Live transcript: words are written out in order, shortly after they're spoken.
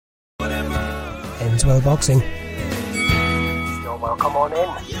ends well boxing. You're welcome on in.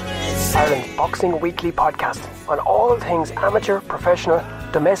 Ireland's Boxing Weekly podcast on all things amateur, professional,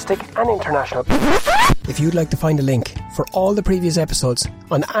 domestic and international. If you'd like to find a link for all the previous episodes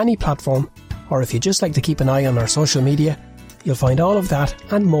on any platform, or if you'd just like to keep an eye on our social media, you'll find all of that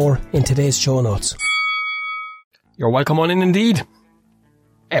and more in today's show notes. You're welcome on in indeed.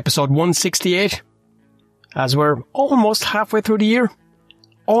 Episode 168. As we're almost halfway through the year.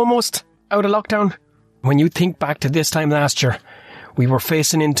 Almost out of lockdown. When you think back to this time last year, we were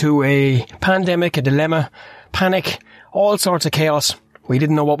facing into a pandemic, a dilemma, panic, all sorts of chaos. We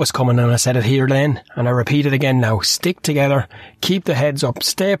didn't know what was coming, and I said it here then, and I repeat it again now. Stick together, keep the heads up,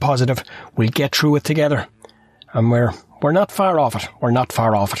 stay positive, we'll get through it together. And we're not far off it. We're not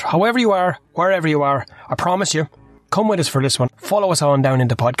far off it. However you are, wherever you are, I promise you, come with us for this one. Follow us on down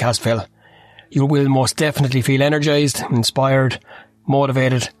into Podcastville. You will most definitely feel energised, inspired,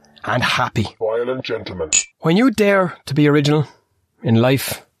 motivated and happy. Violent gentlemen. When you dare to be original in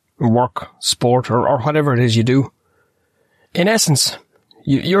life, work, sport or whatever it is you do, in essence,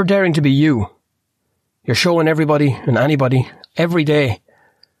 you're daring to be you. You're showing everybody and anybody every day,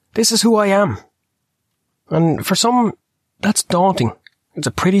 this is who I am. And for some, that's daunting. It's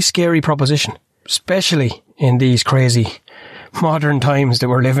a pretty scary proposition, especially in these crazy modern times that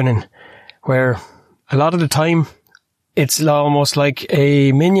we're living in, where a lot of the time it's almost like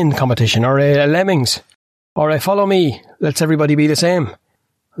a minion competition or a lemmings or a follow me, let's everybody be the same.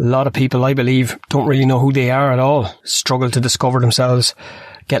 A lot of people, I believe, don't really know who they are at all, struggle to discover themselves,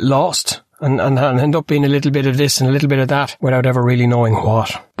 get lost and end up being a little bit of this and a little bit of that without ever really knowing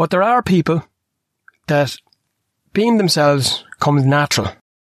what. But there are people that being themselves comes natural,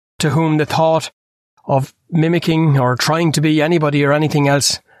 to whom the thought of mimicking or trying to be anybody or anything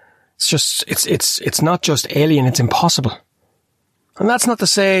else, it's not just alien, it's impossible. And that's not to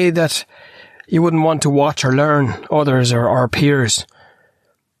say that you wouldn't want to watch or learn others or peers,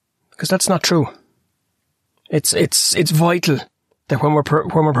 because that's not true. It's vital that when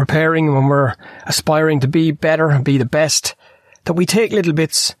we're preparing, when we're aspiring to be better and be the best, that we take little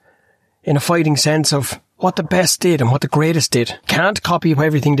bits in a fighting sense of what the best did and what the greatest did. Can't copy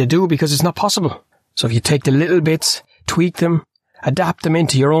everything they do because it's not possible. So if you take the little bits, tweak them, adapt them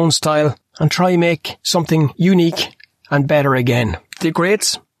into your own style and try make something unique and better again. The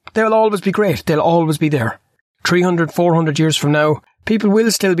greats, they'll always be great. They'll always be there. 300, 400 years from now, people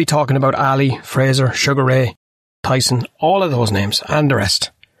will still be talking about Ali, Fraser, Sugar Ray, Tyson, all of those names and the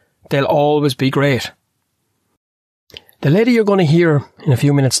rest. They'll always be great. The lady you're going to hear in a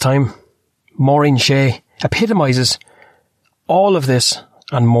few minutes' time, Maureen Shea, epitomises all of this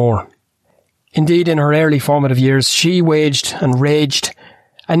and more. Indeed, in her early formative years, she waged and raged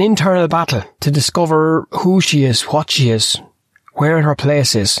an internal battle to discover who she is, what she is, where her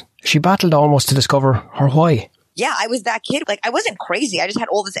place is. She battled almost to discover her why. Yeah, I was that kid. Like, I wasn't crazy. I just had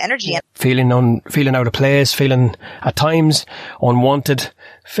all this energy. Feeling out of place, feeling at times unwanted,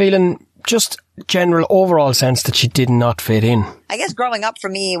 feeling just general overall sense that she did not fit in. I guess growing up for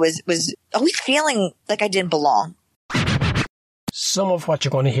me was always feeling like I didn't belong. Some of what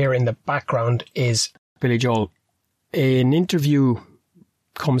you're going to hear in the background is Billy Joel. An interview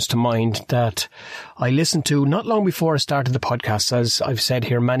comes to mind that I listened to not long before I started the podcast. As I've said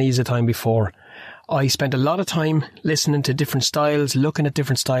here many a time before, I spent a lot of time listening to different styles, looking at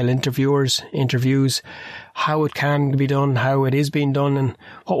different style interviews, how it can be done, how it is being done, and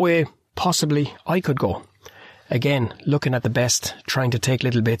what way possibly I could go. Again, looking at the best, trying to take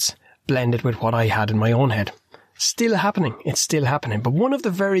little bits, blend it with what I had in my own head. Still happening. It's still happening. But one of the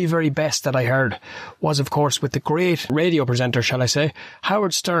very, very best that I heard was, of course, with the great radio presenter, shall I say,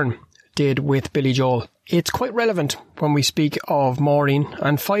 Howard Stern did with Billy Joel. It's quite relevant when we speak of Maureen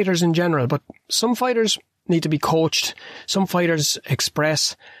and fighters in general, but some fighters need to be coached. Some fighters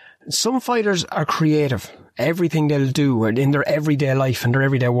express. Some fighters are creative. Everything they'll do in their everyday life and their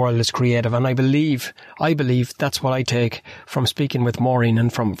everyday world is creative. And I believe that's what I take from speaking with Maureen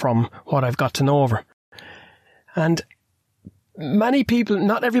and from what I've got to know of her. And many people,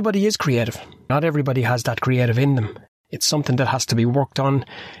 not everybody is creative. Not everybody has that creative in them. It's something that has to be worked on,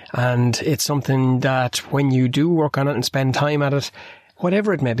 and it's something that when you do work on it and spend time at it,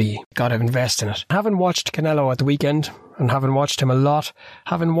 whatever it may be, got to invest in it. Having watched Canelo at the weekend, and having watched him a lot,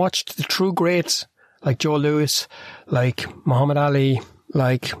 having watched the true greats like Joe Louis, like Muhammad Ali,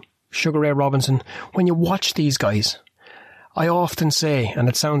 like Sugar Ray Robinson, when you watch these guys, I often say, and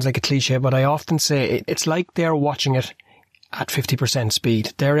it sounds like a cliche, but I often say it's like they're watching it at 50%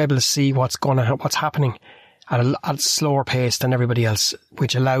 speed. They're able to see what's happening at a slower pace than everybody else,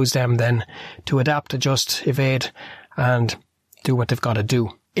 which allows them then to adapt, adjust, evade, and do what they've got to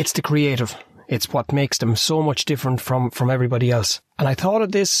do. It's the creative. It's what makes them so much different from everybody else. And I thought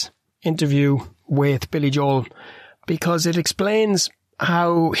of this interview with Billy Joel because it explains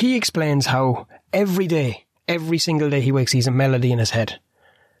how every day, every single day he wakes, he's a melody in his head.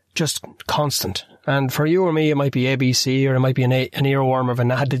 Just constant. And for you or me, it might be ABC, or it might be an earworm of an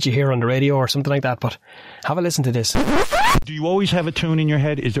ad that you hear on the radio or something like that. But have a listen to this. Do you always have a tune in your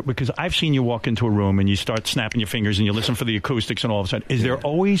head? Is it because I've seen you walk into a room and you start snapping your fingers and you listen for the acoustics, and all of a sudden, is there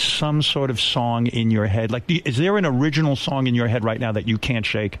always some sort of song in your head? Like, is there an original song in your head right now that you can't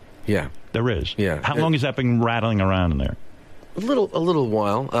shake? Yeah. There is? Yeah. How long has that been rattling around in there? A little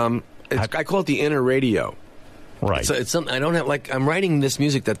while. I call it the inner radio. Right. So it's something I don't have, like, I'm writing this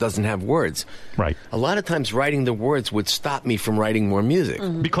music that doesn't have words. Right. A lot of times writing the words would stop me from writing more music.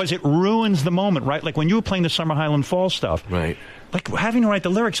 Mm-hmm. Because it ruins the moment, right? Like when you were playing the Summer Highland Fall stuff. Right. Like having to write the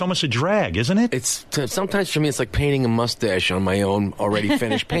lyrics almost a drag, isn't it? It's sometimes for me it's like painting a mustache on my own already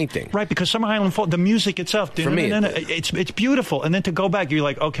finished painting. Right, because Summer Highland Fall, the music itself, For me, it's beautiful. And then to go back, you're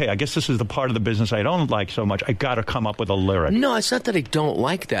like, okay, I guess this is the part of the business I don't like so much. I got to come up with a lyric. No, it's not that I don't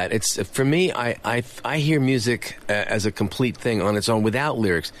like that. It's for me, I hear music as a complete thing on its own without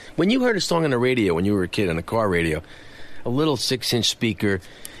lyrics. When you heard a song on the radio when you were a kid on a car radio, a little 6-inch speaker,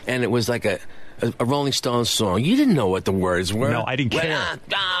 and it was like a Rolling Stones song. You didn't know what the words were. No, I didn't care. When I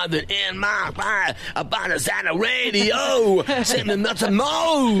found it in my mind about us on the radio, sending nothing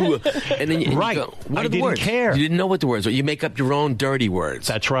more. And then you go, what are the words? Care. You didn't know what the words were. You make up your own dirty words.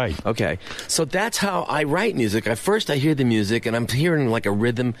 That's right. Okay. So that's how I write music. At first I hear the music, and I'm hearing like a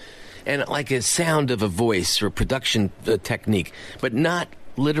rhythm and like a sound of a voice or production technique, but not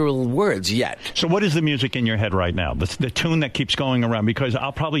literal words yet. So what is the music in your head right now? The tune that keeps going around, because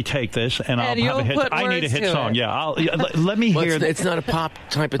I'll probably take this and I'll have a hit. I need a hit song. Yeah, let me hear. It's not a pop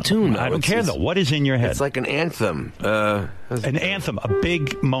type of tune, though. I don't care though. What is in your head? It's like an anthem. An anthem, a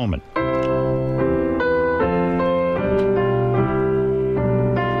big moment.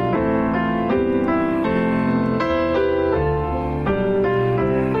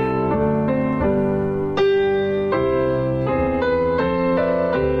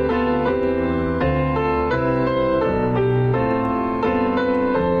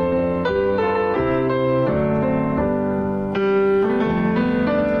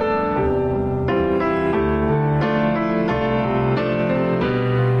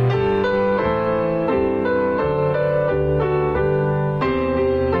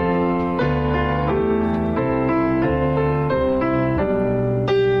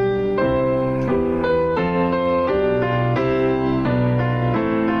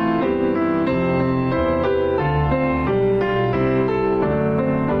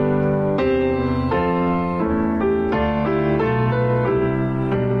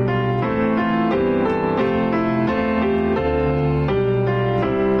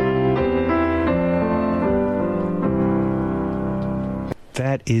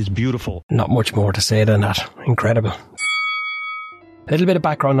 That is beautiful. Not much more to say than that. Incredible. A little bit of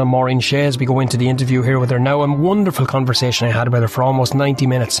background on Maureen Shea as we go into the interview here with her now. A wonderful conversation I had with her for almost 90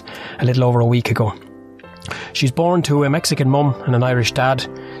 minutes a little over a week ago. She's born to a Mexican mum and an Irish dad.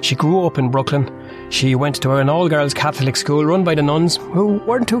 She grew up in Brooklyn. She went to an all-girls Catholic school run by the nuns, who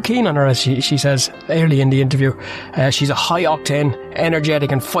weren't too keen on her, as she says early in the interview. She's a high-octane,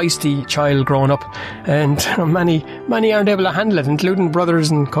 energetic and feisty child growing up, and many aren't able to handle it, including brothers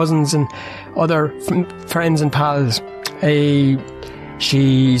and cousins and other friends and pals.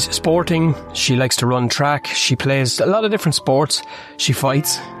 She's sporting, she likes to run track, she plays a lot of different sports, she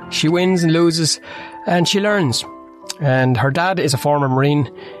fights, she wins and loses, and she learns. And her dad is a former Marine.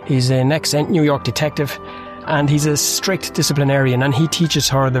 He's an ex-New York detective, and he's a strict disciplinarian, and he teaches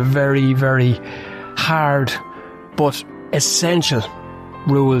her the very, very hard but essential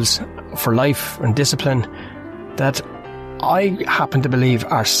rules for life and discipline that I happen to believe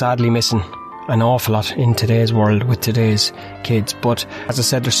are sadly missing an awful lot in today's world with today's kids. But as I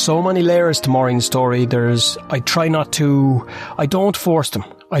said, there's so many layers to Maureen's story. I don't force them.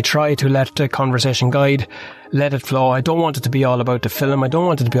 I try to let the conversation guide, let it flow. I don't want it to be all about the film. I don't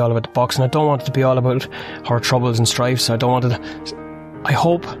want it to be all about the boxing. I don't want it to be all about her troubles and strifes. I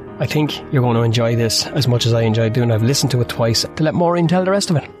think you're going to enjoy this as much as I enjoyed doing it. I've listened to it twice to let Maureen tell the rest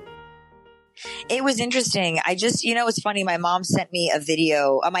of it. It was interesting. It's funny. My mom sent me a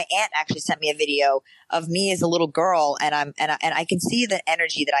video. My aunt actually sent me a video of me as a little girl, and I can see the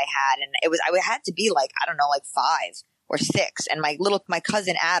energy that I had, and I had to be like, I don't know, like 5 or 6. And my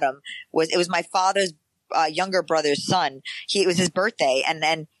cousin Adam it was my father's younger brother's son. It was his birthday, and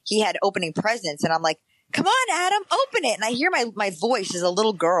then he had opening presents, and I'm like, come on, Adam, open it. And I hear my voice as a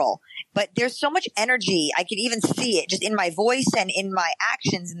little girl, but there's so much energy. I could even see it just in my voice and in my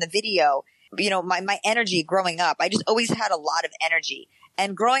actions in the video. my energy growing up. I just always had a lot of energy.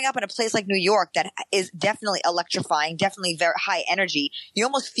 And growing up in a place like New York that is definitely electrifying, definitely very high energy, you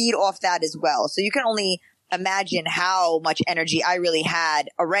almost feed off that as well. So you can only imagine how much energy I really had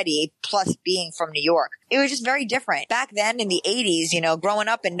already, plus being from New York. It was just very different. Back then in the 80s, growing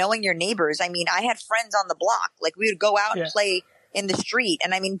up and knowing your neighbors, I mean, I had friends on the block. Like, we would go out and play in the street.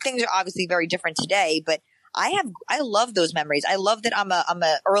 And I mean, things are obviously very different today, but I love those memories. I love that I'm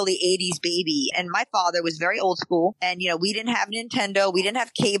a early 80s baby, and my father was very old school, and we didn't have Nintendo. We didn't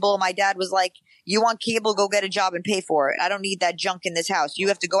have cable. My dad was like, you want cable? Go get a job and pay for it. I don't need that junk in this house. You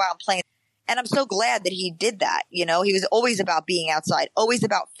have to go out and play. And I'm so glad that he did that. He was always about being outside, always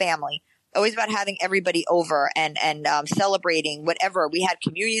about family, always about having everybody over and celebrating whatever. We had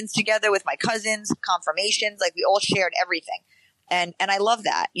communions together with my cousins, confirmations, like we all shared everything. And I love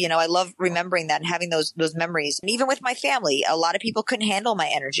that. I love remembering that and having those memories. And even with my family, a lot of people couldn't handle my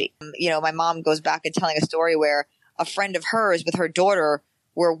energy. My mom goes back and telling a story where a friend of hers with her daughter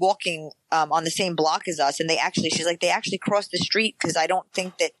were walking on the same block as us. And she's like, they actually crossed the street because I don't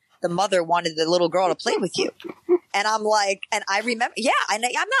think that the mother wanted the little girl to play with you. And I'm like, and I remember, I'm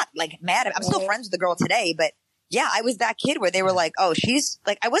not like mad. I'm still friends with the girl today, but yeah, I was that kid where they were like, oh, she's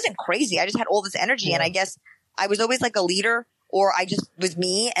like, I wasn't crazy. I just had all this energy. Yeah. And I guess I was always like a leader, or I just was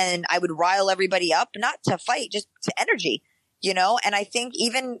me, and I would rile everybody up, not to fight, just to energy, And I think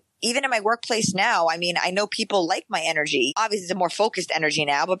even in my workplace now, I mean, I know people like my energy. Obviously, it's a more focused energy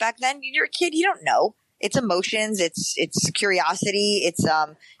now, but back then, you're a kid, you don't know. It's emotions, it's curiosity, it's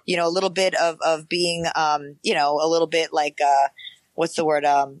a little bit of being a little bit like what's the word,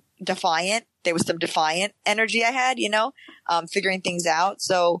 defiant. There was some defiant energy I had, figuring things out.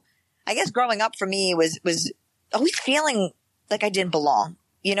 So I guess growing up for me was always feeling like I didn't belong.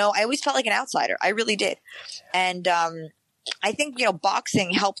 I always felt like an outsider. I really did. And I think,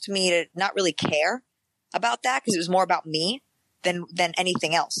 boxing helped me to not really care about that, because it was more about me than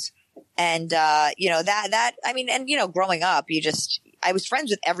anything else. And growing up, I was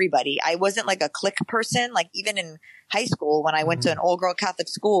friends with everybody. I wasn't like a clique person. Like, even in high school, when I went to an all girl Catholic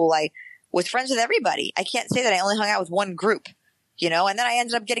school, I was friends with everybody. I can't say that I only hung out with one group, and then I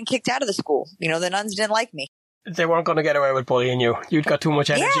ended up getting kicked out of the school. The nuns didn't like me. They weren't going to get away with bullying you. You'd got too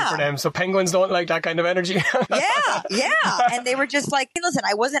much energy for them. So penguins don't like that kind of energy. Yeah. And they were just like, listen,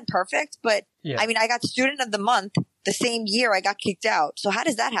 I wasn't perfect, but I mean, I got student of the month the same year I got kicked out. So how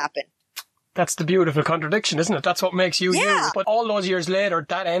does that happen? That's the beautiful contradiction, isn't it? That's what makes you you. But all those years later,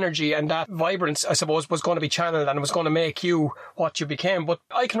 that energy and that vibrance, I suppose, was going to be channeled and it was going to make you what you became. But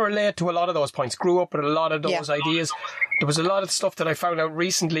I can relate to a lot of those points. Grew up with a lot of those ideas. There was a lot of stuff that I found out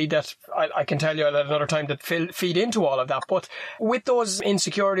recently that I can tell you at another time that feed into all of that. But with those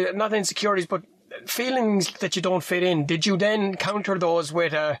insecurities, not insecurities, but feelings that you don't fit in, did you then counter those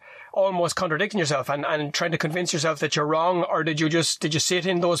with almost contradicting yourself and trying to convince yourself that you're wrong, or did you sit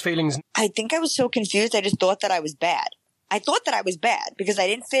in those feelings? I think I was so confused. I just thought that I was bad. I thought that I was bad because I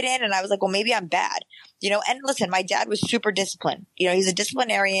didn't fit in, and I was like, well, maybe I'm bad. And listen, my dad was super disciplined. He's a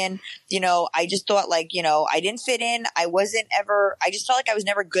disciplinarian. I just thought like, I didn't fit in. I just felt like I was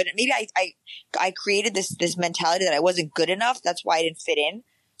never good. Maybe I created this mentality that I wasn't good enough. That's why I didn't fit in.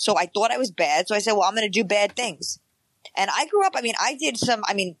 So I thought I was bad. So I said, well, I'm going to do bad things. And I grew up, I did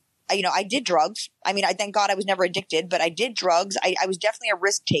drugs. I thank God I was never addicted, but I did drugs. I was definitely a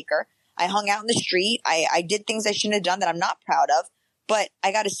risk taker. I hung out in the street. I did things I shouldn't have done that I'm not proud of. But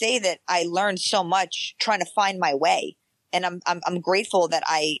I got to say that I learned so much trying to find my way. And I'm grateful that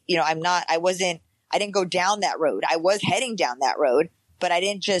I didn't go down that road. I was heading down that road, but I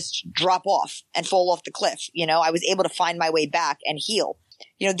didn't just drop off and fall off the cliff. I was able to find my way back and heal.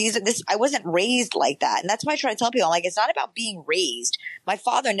 I wasn't raised like that. And that's why I try to tell people, I'm like, it's not about being raised. My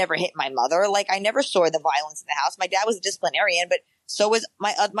father never hit my mother. Like, I never saw the violence in the house. My dad was a disciplinarian, but so was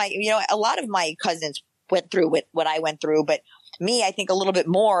a lot of my cousins went through what I went through, but me, I think a little bit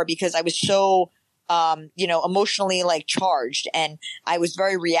more because I was so, emotionally like charged, and I was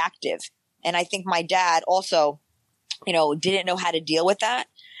very reactive. And I think my dad also, didn't know how to deal with that.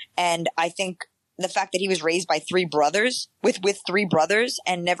 And I think the fact that he was raised by three brothers with three brothers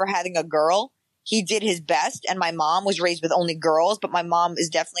and never having a girl, he did his best. And my mom was raised with only girls, but my mom is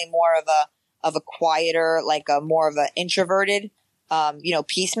definitely more of a quieter, like a more of an introverted,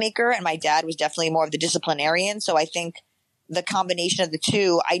 peacemaker. And my dad was definitely more of the disciplinarian. So I think the combination of the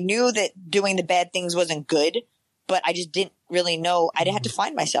two, I knew that doing the bad things wasn't good, but I just didn't really know. I had to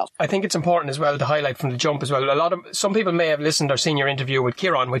find myself. I think it's important as well to highlight from the jump as well. Some people may have listened or seen your interview with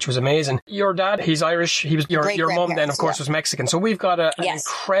Kieran, which was amazing. Your dad, he's Irish. He was your mum then, of course, was Mexican. So we've got an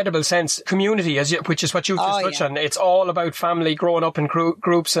incredible sense community, which is what you've just touched on. It's all about family, growing up in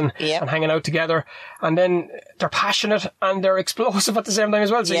groups and hanging out together. And then they're passionate and they're explosive at the same time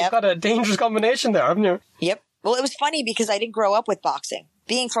as well. So you've got a dangerous combination there, haven't you? Yep. Well, it was funny because I didn't grow up with boxing.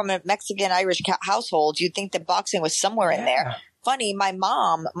 Being from a Mexican-Irish household, you'd think that boxing was somewhere in there. Funny, my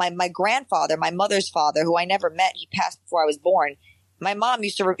mom, my grandfather, my mother's father, who I never met, he passed before I was born. My mom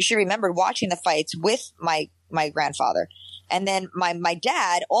she remembered watching the fights with my grandfather. And then my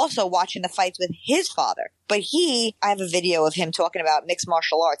dad also watching the fights with his father. But I have a video of him talking about mixed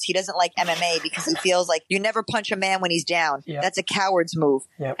martial arts. He doesn't like MMA because he feels like you never punch a man when he's down. Yep. That's a coward's move.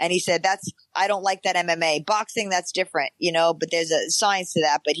 Yep. And he said, I don't like that MMA. Boxing, that's different, but there's a science to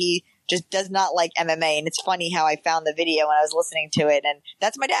that. But he just does not like MMA. And it's funny how I found the video when I was listening to it. And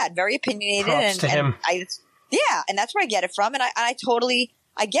that's my dad, very opinionated. Props to him. And that's where I get it from. And I totally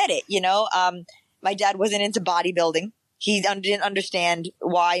get it, My dad wasn't into bodybuilding. He didn't understand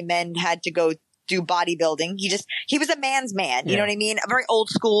why men had to go do bodybuilding. He was a man's man. You know what I mean? A very old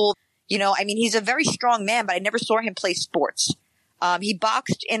school, he's a very strong man, but I never saw him play sports. He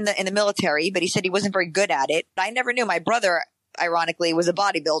boxed in the military, but he said he wasn't very good at it. I never knew. My brother, ironically, was a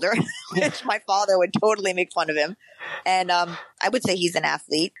bodybuilder, which my father would totally make fun of him. And I would say he's an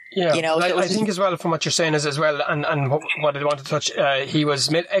athlete. Yeah, I think as well, from what you're saying is as well, and what I want to touch, he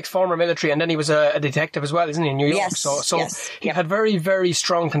was former military, and then he was a detective as well, isn't he, in New York? Yes, so he had very, very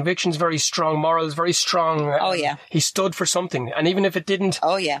strong convictions, very strong morals, very strong. He stood for something, and even if it didn't.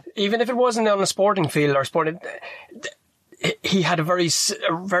 Even if it wasn't on a sporting field or sporting. He had a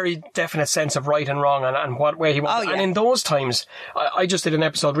very definite sense of right and wrong and what way he wanted. And in those times, I just did an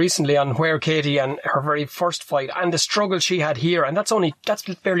episode recently on where Katie and her very first fight and the struggle she had here. And that's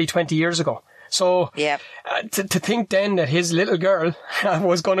barely 20 years ago. So to think then that his little girl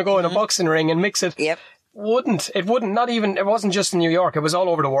was going to go in a boxing ring and mix it. It wasn't just in New York. It was all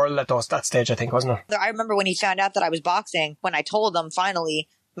over the world at that stage, I think, wasn't it? I remember when he found out that I was boxing, when I told him finally,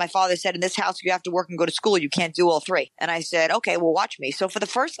 my father said, in this house, you have to work and go to school. You can't do all three. And I said, okay, well, watch me. So for the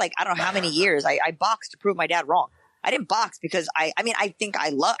first, I don't know how many years, I boxed to prove my dad wrong. I didn't box because I think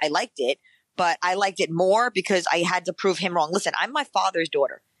I liked it, but I liked it more because I had to prove him wrong. Listen, I'm my father's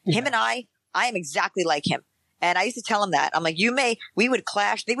daughter. Yeah. Him and I am exactly like him. And I used to tell him that. I'm like, we would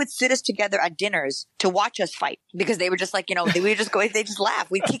clash. They would sit us together at dinners to watch us fight because they were just like, they would just go, they just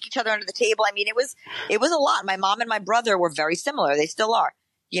laugh. We'd kick each other under the table. I mean, it was a lot. My mom and my brother were very similar. They still are.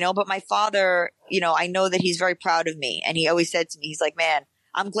 But my father, I know that he's very proud of me. And he always said to me, he's like, man,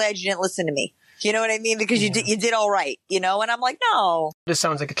 I'm glad you didn't listen to me. You know what I mean? Because you did all right, And I'm like, no. This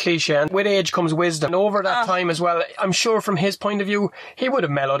sounds like a cliche. And with age comes wisdom. And over that time as well, I'm sure from his point of view, he would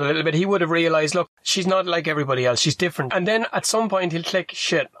have mellowed a little bit. He would have realised, look, she's not like everybody else. She's different. And then at some point he'll click,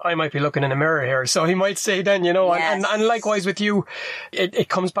 shit, I might be looking in a mirror here. So he might say then, Yes. and likewise with you, it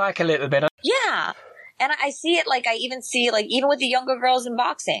comes back a little bit. Yeah. And I see it I even see even with the younger girls in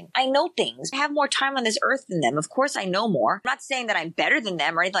boxing, I know things. I have more time on this earth than them. Of course, I know more. I'm not saying that I'm better than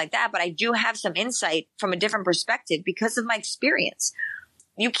them or anything like that, but I do have some insight from a different perspective because of my experience.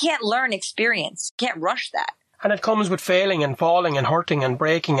 You can't learn experience. You can't rush that. And it comes with failing and falling and hurting and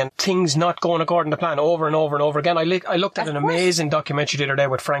breaking and things not going according to plan over and over and over again. I looked at an amazing documentary the other day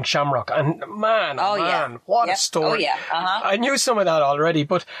with Frank Shamrock, and man, what a story. I knew some of that already,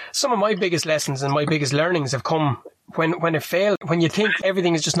 but some of my biggest lessons and my biggest learnings have come when it failed, when you think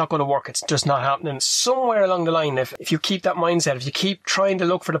everything is just not going to work, it's just not happening. Somewhere along the line, if you keep that mindset, if you keep trying to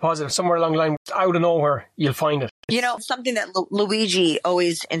look for the positive, somewhere along the line, out of nowhere, you'll find it. Something that Luigi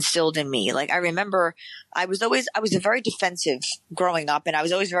always instilled in me. I remember I was very defensive growing up, and I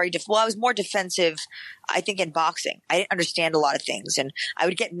was always I was more defensive, I think, in boxing. I didn't understand a lot of things, and I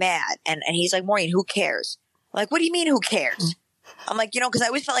would get mad, and he's like, Maureen, who cares? I'm like, what do you mean, who cares? I'm like, because I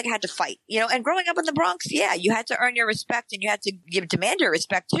always felt like I had to fight, and growing up in the Bronx, you had to earn your respect and you had to demand your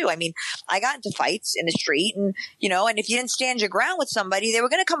respect too. I mean, I got into fights in the street and, and if you didn't stand your ground with somebody, they were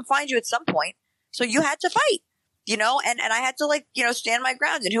going to come find you at some point. So you had to fight, and I had to stand my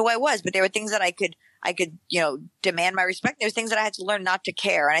ground in who I was. But there were things that I could, demand my respect. There's things that I had to learn not to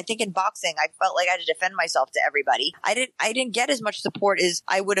care. And I think in boxing, I felt like I had to defend myself to everybody. I didn't get as much support as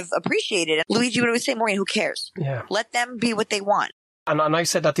I would have appreciated. And Luigi would always say, Maureen, who cares? Yeah. Let them be what they want. And I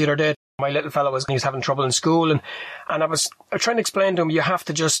said that the other day. My little fellow he was having trouble in school, and I was trying to explain to him, you have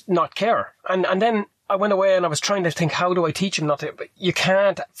to just not care. And then I went away and I was trying to think, how do I teach him not to? But you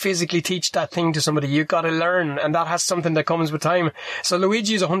can't physically teach that thing to somebody. You've got to learn, and that has something that comes with time. So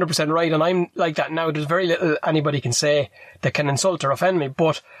Luigi is 100% right, and I'm like that now. There's very little anybody can say that can insult or offend me,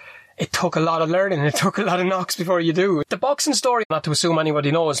 but it took a lot of learning. It took a lot of knocks before you do. The boxing story, not to assume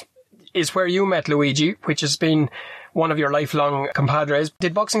anybody knows, is where you met Luigi, which has been one of your lifelong compadres.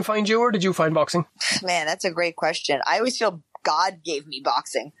 Did boxing find you, or did you find boxing? Man, that's a great question. I always feel God gave me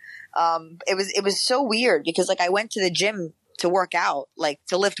boxing. It was so weird because like I went to the gym to work out, like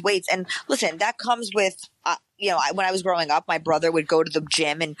to lift weights. And listen, that comes with, when I was growing up, my brother would go to the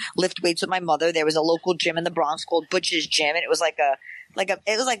gym and lift weights with my mother. There was a local gym in the Bronx called Butch's Gym, and it was like a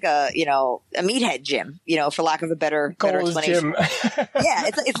meathead gym, for lack of a better explanation. Gym. Yeah,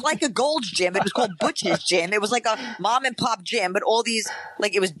 it's like a Gold's Gym. It was called Butch's Gym. It was like a mom and pop gym, but all these,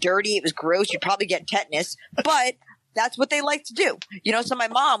 like, it was dirty, it was gross, you'd probably get tetanus, but that's what they like to do. So my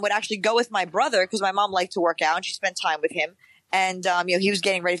mom would actually go with my brother because my mom liked to work out and she spent time with him. And, he was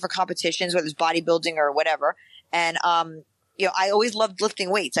getting ready for competitions, whether it's bodybuilding or whatever. And, I always loved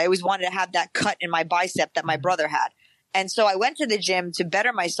lifting weights. I always wanted to have that cut in my bicep that my brother had. And so I went to the gym to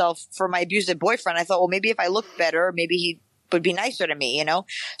better myself for my abusive boyfriend. I thought, well, maybe if I looked better, maybe he would be nicer to me,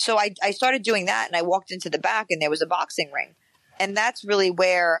 So I started doing that, and I walked into the back and there was a boxing ring. And that's really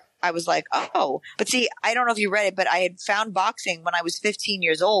where I was like, oh. But see, I don't know if you read it, but I had found boxing when I was 15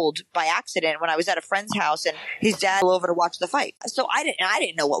 years old by accident when I was at a friend's house and his dad came over to watch the fight. So I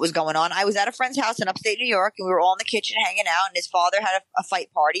didn't know what was going on. I was at a friend's house in upstate New York, and we were all in the kitchen hanging out, and his father had a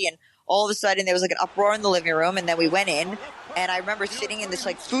fight party, and all of a sudden there was like an uproar in the living room, and then we went in, and I remember sitting in this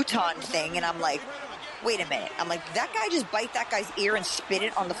like futon thing, and I'm like, wait a minute. I'm like, that guy just bite that guy's ear and spit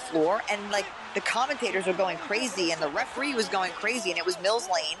it on the floor? And like the commentators were going crazy and the referee was going crazy, and it was Mills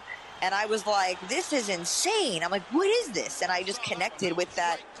Lane. And I was like, this is insane. I'm like, what is this? And I just connected with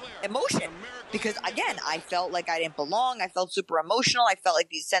that emotion because, again, I felt like I didn't belong. I felt super emotional. I felt like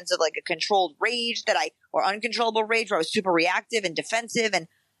this sense of like a controlled rage or uncontrollable rage where I was super reactive and defensive. And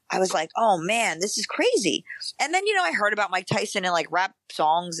I was like, oh man, this is crazy. And then, I heard about Mike Tyson and like rap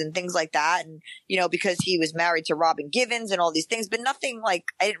songs and things like that. And, because he was married to Robin Givens and all these things, but nothing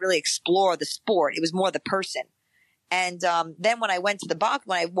like, I didn't really explore the sport. It was more the person. And then when I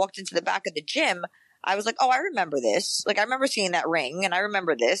walked into the back of the gym, I was like, oh, I remember this. Like, I remember seeing that ring, and I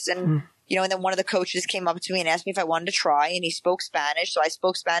remember this. And, and then one of the coaches came up to me and asked me if I wanted to try, and he spoke Spanish. So I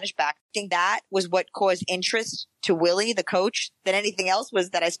spoke Spanish back. I think that was what caused interest to Willie, the coach, than anything else, was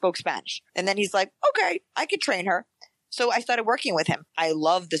that I spoke Spanish. And then he's like, okay, I could train her. So I started working with him. I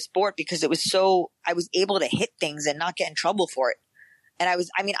loved the sport because I was able to hit things and not get in trouble for it. And I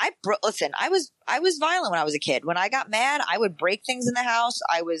was violent when I was a kid. When I got mad, I would break things in the house.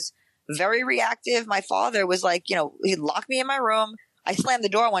 I was very reactive. My father was like, he'd lock me in my room. I slammed the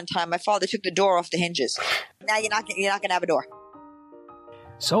door one time. My father took the door off the hinges. Now you're not going to have a door.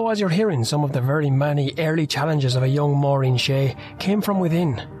 So as you're hearing, some of the very many early challenges of a young Maureen Shea came from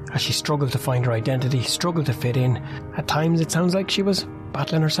within, as she struggled to find her identity, struggled to fit in. At times it sounds like she was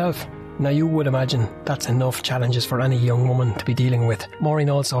battling herself. Now you would imagine that's enough challenges for any young woman to be dealing with. Maureen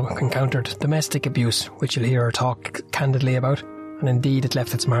also encountered domestic abuse, which you'll hear her talk candidly about, and indeed it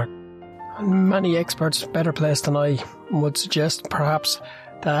left its mark. And many experts, better placed than I, would suggest perhaps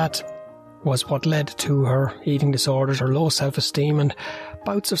that was what led to her eating disorders, her low self-esteem, and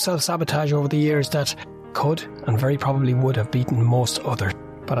bouts of self-sabotage over the years that could and very probably would have beaten most others.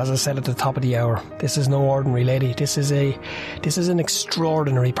 But as I said at the top of the hour, this is no ordinary lady. This is an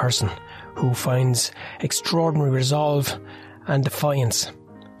extraordinary person who finds extraordinary resolve and defiance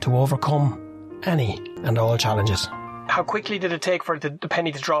to overcome any and all challenges. How quickly did it take for the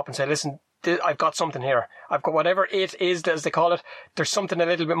penny to drop and say, listen, I've got something here. I've got whatever it is, as they call it. There's something a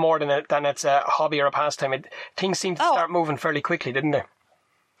little bit more than it's a hobby or a pastime. Things seemed to start moving fairly quickly, didn't they?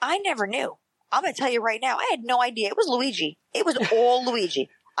 I never knew. I'm going to tell you right now, I had no idea. It was Luigi. It was all Luigi.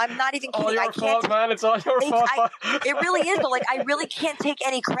 I'm not even kidding. All your fault, man. It's all your fault. It really is, but I really can't take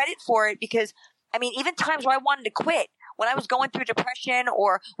any credit for it because, even times where I wanted to quit, when I was going through depression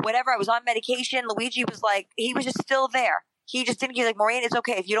or whatever, I was on medication, Luigi was like, he was just still there. He just didn't, he's like, Maureen, it's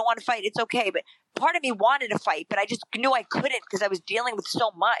okay. If you don't want to fight, it's okay. But part of me wanted to fight, but I just knew I couldn't because I was dealing with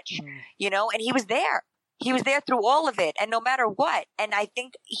so much, and he was there. He was there through all of it, and no matter what. And I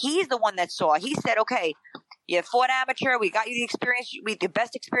think he's the one that saw. He said, okay, you fought amateur. We got you the experience, the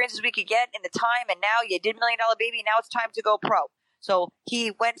best experiences we could get in the time, and now you did $1 Million Baby. Now it's time to go pro. So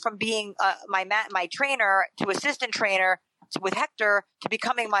he went from being my trainer to assistant trainer with Hector to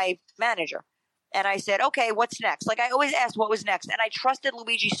becoming my manager. And I said, okay, what's next? Like I always asked what was next. And I trusted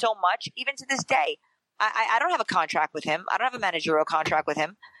Luigi so much, even to this day. I don't have a contract with him. I don't have a managerial contract with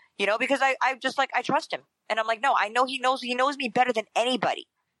him. because I just like, I trust him. And I'm like, no, I know he knows me better than anybody.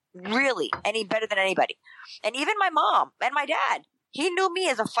 Really, better than anybody. And even my mom and my dad, he knew me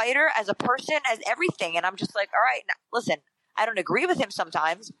as a fighter, as a person, as everything. And I'm just like, all right, now, listen, I don't agree with him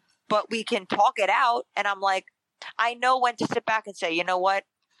sometimes, but we can talk it out. And I'm like, I know when to sit back and say, you know what?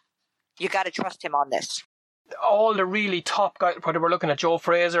 You got to trust him on this. All the really top guys, whether we're looking at Joe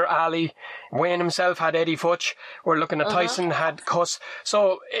Fraser, Ali, Wayne himself had Eddie Futch, we're looking at Tyson had Cuss.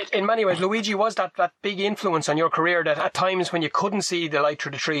 So in many ways, Luigi was that big influence on your career that at times when you couldn't see the light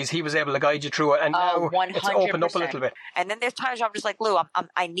through the trees, he was able to guide you through it. And now 100%. It's opened up a little bit. And then there's times where I'm just like, Lou,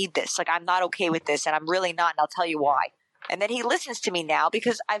 I need this. Like, I'm not okay with this, and I'm really not, and I'll tell you why. And then he listens to me now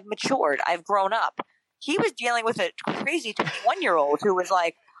because I've matured. I've grown up. He was dealing with a crazy 21-year-old who was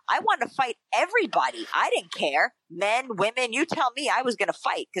like, I wanted to fight everybody. I didn't care. Men, women, you tell me I was going to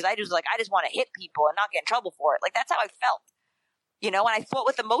fight because I just want to hit people and not get in trouble for it. Like, that's how I felt, and I fought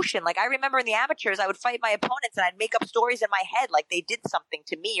with emotion. Like, I remember in the amateurs, I would fight my opponents and I'd make up stories in my head like they did something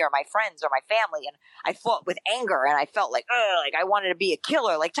to me or my friends or my family. And I fought with anger and I felt like I wanted to be a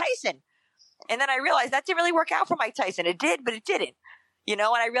killer like Tyson. And then I realized that didn't really work out for Mike Tyson. It did, but it didn't, and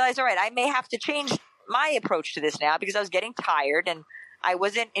I realized, all right, I may have to change my approach to this now because I was getting tired and I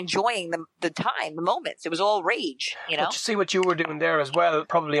wasn't enjoying the time, the moments. It was all rage, But you see what you were doing there as well,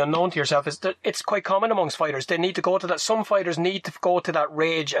 probably unknown to yourself, is that it's quite common amongst fighters. They need to go to that. Some fighters need to go to that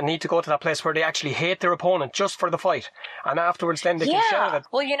rage and need to go to that place where they actually hate their opponent just for the fight. And afterwards then they can share it.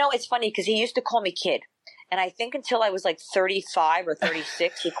 Well, it's funny because he used to call me kid. And I think until I was like 35 or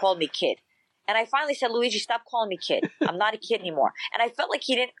 36, he called me kid. And I finally said, Luigi, stop calling me kid. I'm not a kid anymore. And I felt like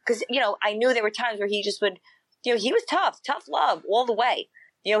he didn't, because, I knew there were times where he just would, he was tough love all the way.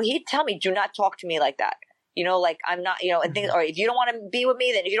 He'd tell me, do not talk to me like that. Like I'm not, and things, or if you don't want to be with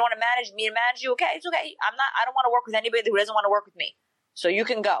me, then if you don't want to manage me and manage you, okay, it's okay. I don't want to work with anybody who doesn't want to work with me. So you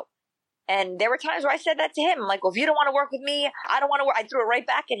can go. And there were times where I said that to him. I'm like, well, if you don't want to work with me, I don't want to work. I threw it right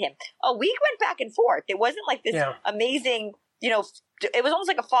back at him. Oh, we went back and forth. It wasn't like this amazing, it was almost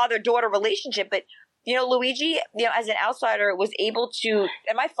like a father-daughter relationship, but Luigi, as an outsider, was able to,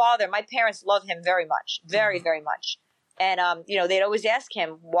 and my parents love him very much, very, very much. And, they'd always ask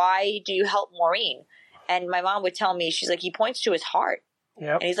him, why do you help Maureen? And my mom would tell me, she's like, he points to his heart.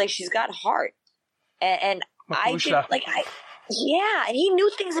 Yep. And he's like, she's got heart. And I did, and he knew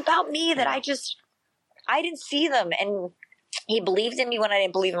things about me that I didn't see them. And he believed in me when I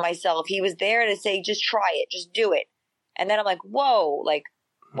didn't believe in myself. He was there to say, just try it, just do it. And then I'm like, whoa, like,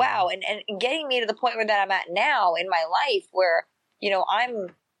 wow. And getting me to the point where that I'm at now in my life where,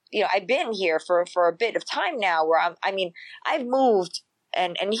 I've been here for a bit of time now where I've moved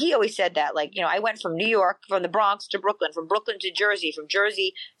and he always said that, like, I went from New York, from the Bronx to Brooklyn, from Brooklyn to Jersey, from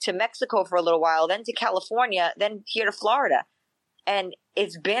Jersey to Mexico for a little while, then to California, then here to Florida. And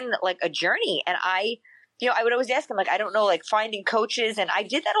it's been like a journey. And I would always ask him, like, I don't know, like finding coaches. And I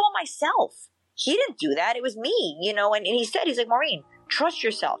did that all myself. He didn't do that. It was me, and he said, he's like, Maureen, trust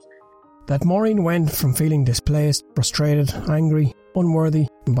yourself. That Maureen went from feeling displaced, frustrated, angry, unworthy,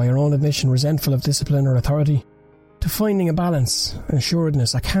 and by her own admission resentful of discipline or authority, to finding a balance, an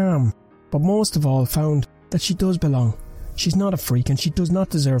assuredness, a calm, but most of all found that she does belong. She's not a freak and she does not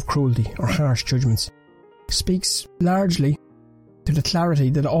deserve cruelty or harsh judgments. Speaks largely to the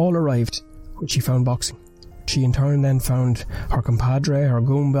clarity that all arrived when she found boxing. She in turn then found her compadre, her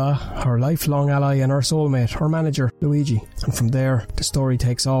Goomba, her lifelong ally and her soulmate, her manager, Luigi. And from there, the story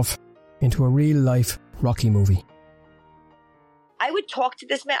takes off into a real-life Rocky movie. I would talk to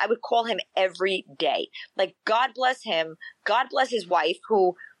this man. I would call him every day. Like, God bless him. God bless his wife,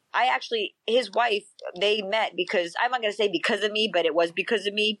 who his wife, they met because, I'm not going to say because of me, but it was because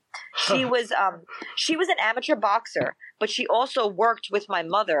of me. She was an amateur boxer, but she also worked with my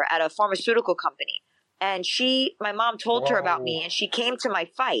mother at a pharmaceutical company. And my mom told her about me, and she came to my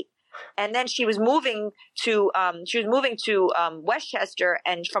fight. And then she was moving to Westchester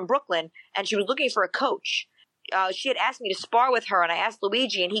and from Brooklyn, and she was looking for a coach. She had asked me to spar with her, and I asked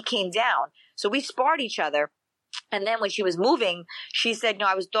Luigi, and he came down. So we sparred each other. And then when she was moving, she said, no,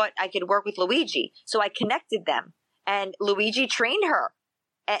 thought I could work with Luigi. So I connected them, and Luigi trained her.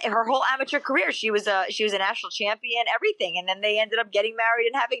 Her whole amateur career, she was a national champion, everything. And then they ended up getting married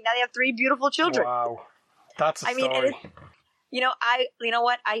and now they have 3 beautiful children. Wow. That's a story.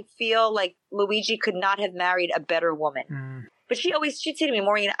 I feel like Luigi could not have married a better woman. But she'd say to me,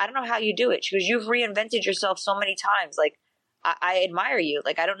 Maureen, I don't know how you do it. She goes, you've reinvented yourself so many times. Like, I admire you.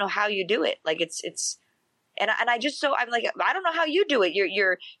 Like, I don't know how you do it. Like, and I'm like, I don't know how you do it.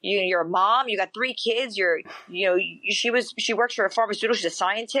 You're a mom. You got 3 kids. She works for a pharmaceutical. She's a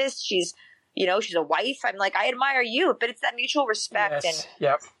scientist. She's a wife. I'm like, I admire you, but it's that mutual respect.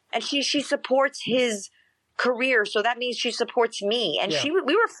 Yes. And and she supports his career, so that means she supports me. And we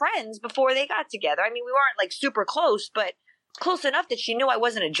were friends before they got together. I mean, we weren't like super close, but close enough that she knew I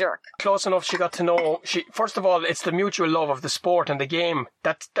wasn't a jerk. Close enough she got to know. First of all, it's the mutual love of the sport and the game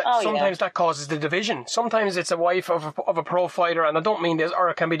that sometimes that causes the division. Sometimes it's a wife of a pro fighter, and I don't mean this, or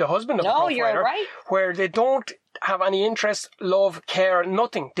it can be the husband of a pro fighter. No, you're right. Where they don't have any interest, love, care,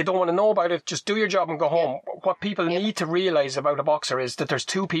 nothing. They don't want to know about it. Just do your job and go home. What people need to realise about a boxer is that there's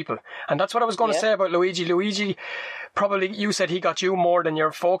two people. And that's what I was going to say about Luigi. Luigi, probably you said he got you more than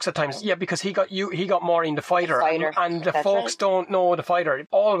your folks at times. Yeah, because he got Maureen the fighter. And the folks don't know the fighter.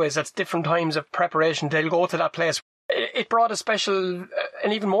 Always at different times of preparation, they'll go to that place. It brought a special,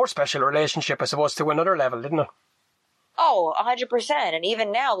 an even more special relationship, I suppose, to another level, didn't it? Oh, 100%. And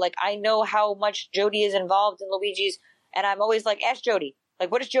even now, like, I know how much Jody is involved in Luigi's, and I'm always like, ask Jody. Like,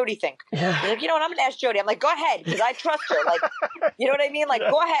 what does Jody think? Yeah. He's like, you know what, I'm going to ask Jody. I'm like, go ahead, because I trust her. Like, you know what I mean? Like,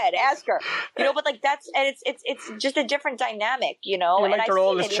 go ahead, ask her. You know, but like, it's just a different dynamic, you know? You're like their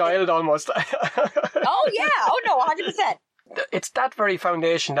oldest child almost. Oh, yeah. Oh, no, 100%. It's that very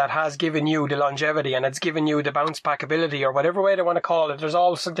foundation that has given you the longevity, and it's given you the bounce back ability, or whatever way they want to call it. There's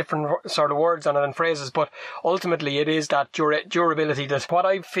all different sort of words on it and phrases, but ultimately it is that durability. That what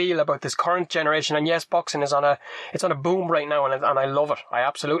I feel about this current generation, and yes, boxing is on a boom right now, and I love it. I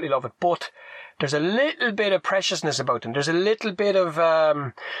absolutely love it. But there's a little bit of preciousness about them. There's a little bit of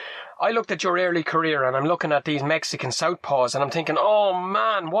I looked at your early career, and I'm looking at these Mexican southpaws, and I'm thinking, oh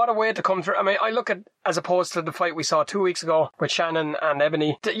man, what a way to come through. I mean, I look at, as opposed to the fight we saw 2 weeks ago with Shannon and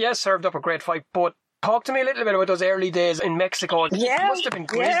Ebony, yes, served up a great fight, but talk to me a little bit about those early days in Mexico. Yeah, it must have been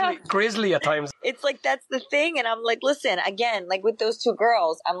grisly at times. It's like, that's the thing, and I'm like, listen, again, like with those two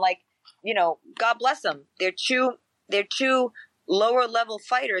girls, I'm like, you know, God bless them. They're two lower level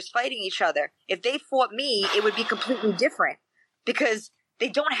fighters fighting each other. If they fought me, it would be completely different, because they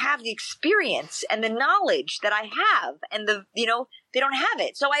don't have the experience and the knowledge that I have, and they don't have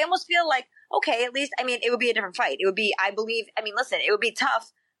it. So I almost feel like, okay, at least, I mean, it would be a different fight. It would be, listen, it would be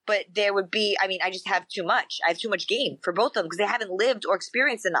tough, but there would be, I just have too much. I have too much game for both of them because they haven't lived or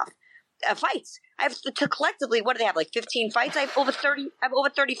experienced enough fights. I have to collectively, what do they have, like 15 fights? I have over 30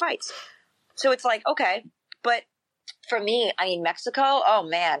 fights. So it's like, okay, but for me, Mexico, oh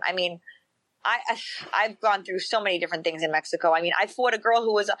man, I've gone through so many different things in Mexico. I fought a girl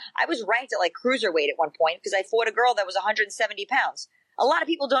I was ranked at like cruiserweight at one point because I fought a girl that was 170 pounds. A lot of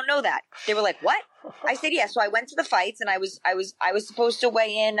people don't know that. They were like, what? I said, yeah. So I went to the fights, and I was supposed to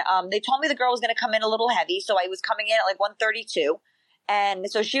weigh in. They told me the girl was going to come in a little heavy. So I was coming in at like 132.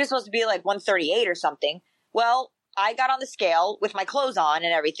 And so she was supposed to be like 138 or something. Well, I got on the scale with my clothes on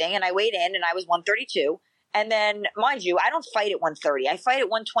and everything, and I weighed in, and I was 132. And then, mind you, I don't fight at 130. I fight at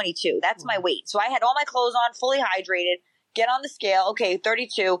 122. That's my weight. So I had all my clothes on, fully hydrated, get on the scale. Okay,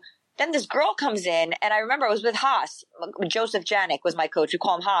 32. Then this girl comes in, and I remember I was with Haas. Joseph Janik was my coach. We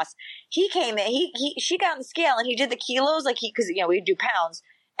call him Haas. He came in. She got on the scale, and he did the kilos, because we do pounds.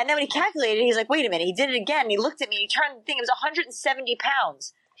 And then when he calculated, he's like, wait a minute. He did it again. And he looked at me, and he turned the thing. It was 170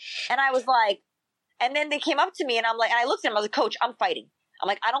 pounds. And I was like, and then they came up to me, and I'm like, and I looked at him. I was like, Coach, I'm fighting. I'm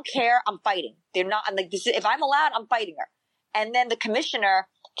like, I don't care. I'm fighting. They're not, I'm like, if I'm allowed, I'm fighting her. And then the commissioner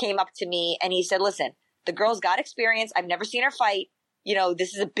came up to me and he said, listen, the girl's got experience. I've never seen her fight.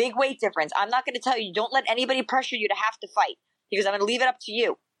 This is a big weight difference. I'm not going to tell you, don't let anybody pressure you to have to fight, because I'm going to leave it up to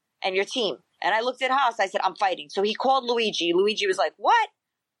you and your team. And I looked at Haas. I said, I'm fighting. So he called Luigi. Luigi was like, what?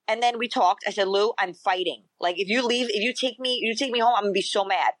 And then we talked. I said, Lou, I'm fighting. Like, if you take me home, I'm going to be so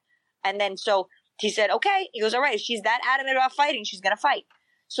mad. And then so he said, okay. He goes, all right, if she's that adamant about fighting, she's going to fight.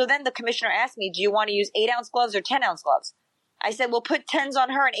 So then the commissioner asked me, do you want to use 8-ounce gloves or 10-ounce gloves? I said, well, put 10s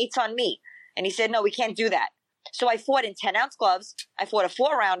on her and 8s on me. And he said, no, we can't do that. So I fought in 10-ounce gloves. I fought a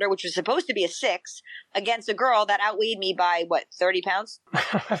 4-rounder, which was supposed to be a 6, against a girl that outweighed me by, 30 pounds?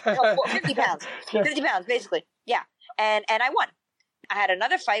 No, 50 pounds. 50 pounds, basically. Yeah. And I won. I had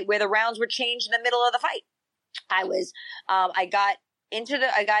another fight where the rounds were changed in the middle of the fight. I got into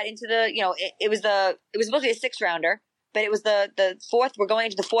the, it was supposed to be a 6-rounder, but it was the fourth, we're going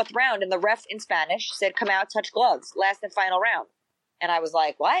into the 4th round, and the ref in Spanish said, come out, touch gloves, last and final round. And I was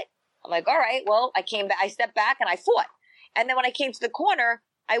like, what? I'm like, all right, well, I stepped back and I fought. And then when I came to the corner,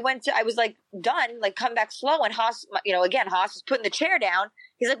 I was like done, like come back slow. And Haas, again, Haas was putting the chair down.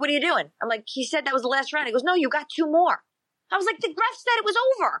 He's like, what are you doing? I'm like, he said that was the last round. He goes, no, you got 2 more. I was like, the ref said it was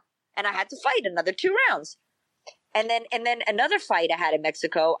over. And I had to fight another 2 rounds. And then another fight I had in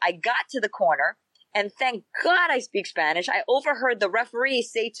Mexico, I got to the corner, and thank God I speak Spanish. I overheard the referee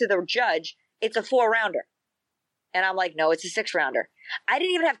say to the judge, it's a 4-rounder. And I'm like, no, it's a 6-rounder. I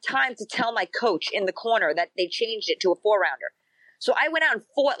didn't even have time to tell my coach in the corner that they changed it to a 4-rounder. So I went out and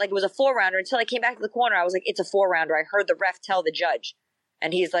fought like it was a 4-rounder until I came back to the corner. I was like, it's a 4-rounder. I heard the ref tell the judge.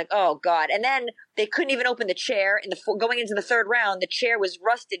 And he's like, oh, God. And then they couldn't even open the chair. Going into the 3rd round, the chair was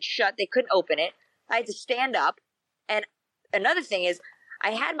rusted shut. They couldn't open it. I had to stand up. And another thing is,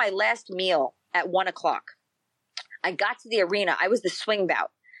 I had my last meal at 1 o'clock. I got to the arena. I was the swing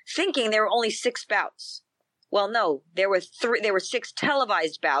bout, thinking there were only 6 bouts. Well, no, there were 6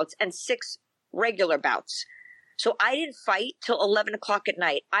 televised bouts and 6 regular bouts. So I didn't fight till 11 o'clock at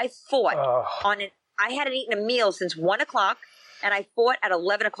night. I fought I hadn't eaten a meal since 1 o'clock, and I fought at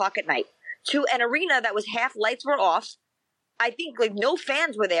 11 o'clock at night to an arena that was half lights were off. I think like no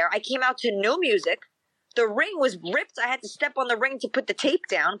fans were there. I came out to no music. The ring was ripped. I had to step on the ring to put the tape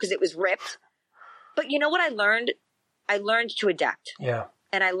down because it was ripped. But you know what I learned? I learned to adapt. Yeah.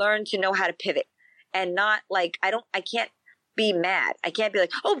 And I learned to know how to pivot and not like, I can't be mad. I can't be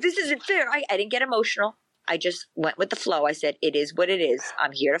like, oh, this isn't fair. I didn't get emotional. I just went with the flow. I said, it is what it is.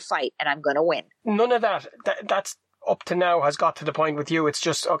 I'm here to fight and I'm going to win. None of that's up to now has got to the point with you. It's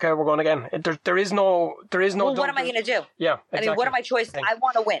just, okay, we're going again. There is no. Well, what am I going to do? Yeah, exactly. I mean, what are my choices? I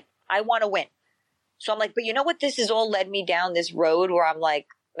want to win. So I'm like, but you know what? This has all led me down this road where I'm like,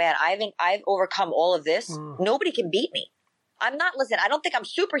 man, I've overcome all of this. Nobody can beat me. Listen, I don't think I'm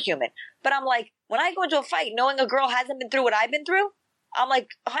superhuman, but I'm like, when I go into a fight, knowing a girl hasn't been through what I've been through, I'm like,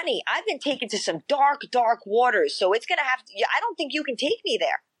 honey, I've been taken to some dark, dark waters. So it's going to have to, I don't think you can take me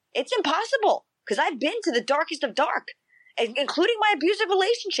there. It's impossible because I've been to the darkest of dark, including my abusive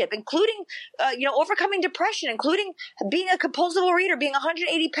relationship, including, overcoming depression, including being a compulsive reader, being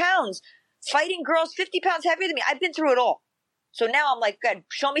 180 pounds, fighting girls 50 pounds heavier than me. I've been through it all. So now I'm like, good,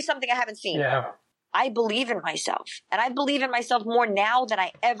 show me something I haven't seen. Yeah. I believe in myself, and I believe in myself more now than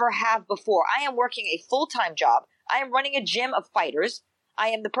I ever have before. I am working a full-time job. I am running a gym of fighters. I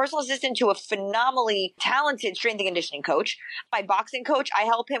am the personal assistant to a phenomenally talented strength and conditioning coach. My boxing coach, I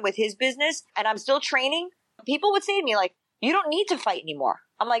help him with his business, and I'm still training. People would say to me, like, you don't need to fight anymore.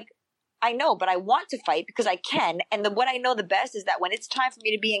 I'm like, I know, but I want to fight because I can. And what I know the best is that when it's time for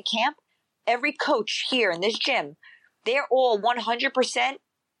me to be in camp, every coach here in this gym, they're all 100%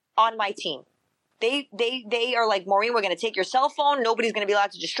 on my team. They are like, Maureen, we're going to take your cell phone. Nobody's going to be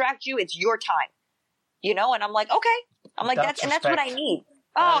allowed to distract you. It's your time. And I'm like, okay. I'm like, that's what I need.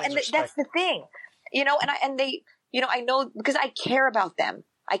 That's the thing, I know because I care about them.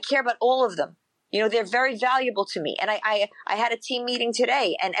 I care about all of them. They're very valuable to me. And I had a team meeting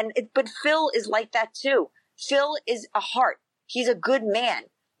today but Phil is like that too. Phil is a heart. He's a good man.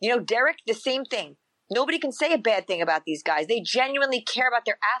 Derek, the same thing. Nobody can say a bad thing about these guys. They genuinely care about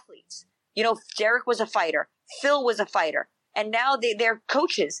their athletes. Derek was a fighter. Phil was a fighter. And now they're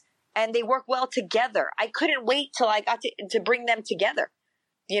coaches. And they work well together. I couldn't wait till I got to bring them together.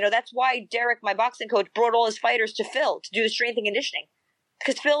 That's why Derek, my boxing coach, brought all his fighters to Phil to do the strength and conditioning.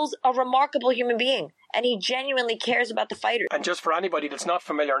 Because Phil's a remarkable human being. And he genuinely cares about the fighters. And just for anybody that's not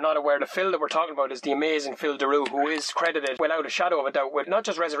familiar or not aware, the Phil that we're talking about is the amazing Phil Daru, who is credited without a shadow of a doubt with not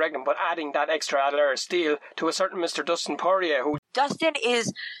just resurrecting, but adding that extra layer of steel to a certain Mr. Dustin Poirier, who... Dustin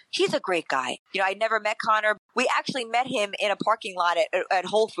he's a great guy. I never met Conor. We actually met him in a parking lot at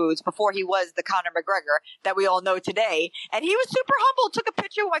Whole Foods before he was the Conor McGregor that we all know today. And he was super humble, took a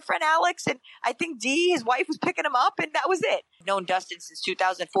picture with my friend Alex, and I think Dee, his wife, was picking him up, and that was it. I've known Dustin since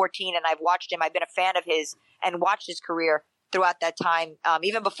 2014, and I've watched him. I've been a fan of his and watched his career throughout that time,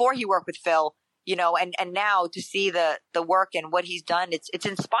 even before he worked with Phil. And now to see the work and what he's done, it's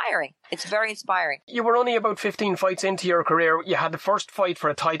inspiring. It's very inspiring. You were only about 15 fights into your career. You had the first fight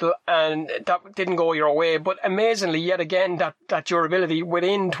for a title and that didn't go your way. But amazingly, yet again, that durability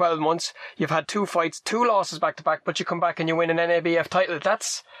within 12 months, you've had 2 fights, 2 losses back to back, but you come back and you win an NABF title.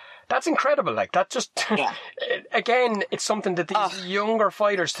 That's incredible. Like that just, yeah. Again, it's something that these younger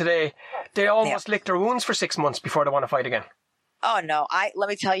fighters today, they almost lick their wounds for 6 months before they want to fight again. Oh, no. Let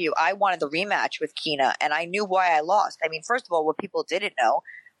me tell you, I wanted the rematch with Kina, and I knew why I lost. I mean, first of all, what people didn't know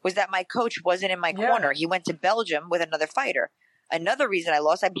was that my coach wasn't in my corner. He went to Belgium with another fighter. Another reason I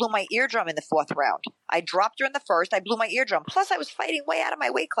lost, I blew my eardrum in the 4th round. I dropped her in the 1st. I blew my eardrum. Plus, I was fighting way out of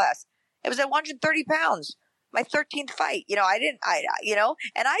my weight class. It was at 130 pounds. My 13th fight. And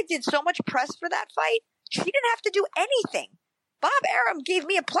I did so much press for that fight. She didn't have to do anything. Bob Arum gave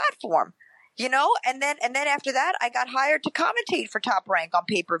me a platform. And then after that, I got hired to commentate for Top Rank on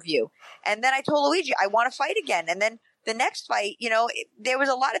pay-per-view. And then I told Luigi, I want to fight again. And then the next fight, there was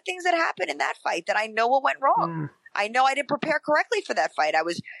a lot of things that happened in that fight that I know what went wrong. I know I didn't prepare correctly for that fight. I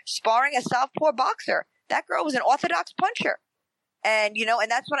was sparring a southpaw boxer. That girl was an orthodox puncher. And,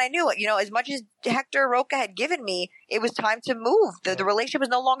 and that's when I knew it. As much as Hector Roca had given me, it was time to move. The relationship was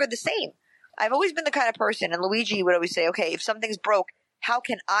no longer the same. I've always been the kind of person, and Luigi would always say, okay, if something's broke, how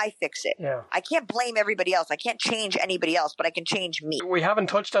can I fix it? Yeah. I can't blame everybody else. I can't change anybody else, but I can change me. We haven't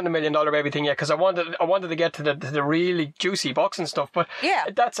touched on the $1 Million Baby thing yet because I wanted to get to the really juicy boxing stuff. But yeah,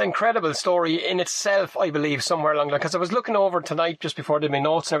 that's an incredible story in itself, I believe, somewhere along there. Because I was looking over tonight just before I did my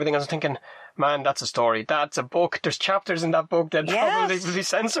notes and everything. I was thinking, man, that's a story. That's a book. There's chapters in that book that probably will be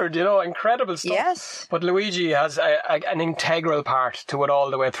censored. Incredible stuff. Yes. But Luigi has an integral part to it all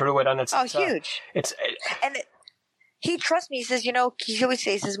the way through it, and it's huge. He trusts me. He says, he always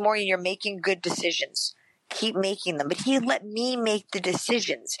says, Maureen, you're making good decisions. Keep making them. But he let me make the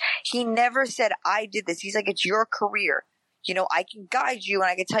decisions. He never said, I did this. He's like, it's your career. I can guide you and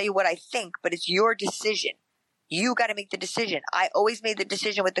I can tell you what I think, but it's your decision. You got to make the decision. I always made the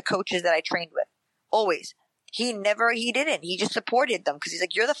decision with the coaches that I trained with. Always. He didn't. He just supported them because he's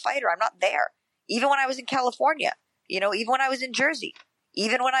like, you're the fighter. I'm not there. Even when I was in California, even when I was in Jersey,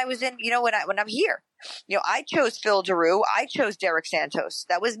 even when I was in, when I'm here. I chose Phil Daru. I chose Derek Santos.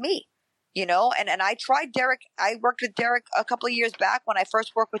 That was me, and I tried Derek. I worked with Derek a couple of years back when I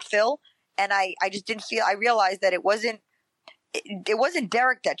first worked with Phil, and I just didn't feel, I realized that it wasn't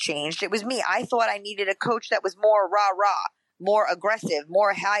Derek that changed. It was me. I thought I needed a coach that was more rah-rah, more aggressive,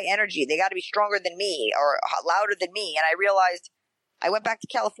 more high energy. They got to be stronger than me or louder than me. And I realized, I went back to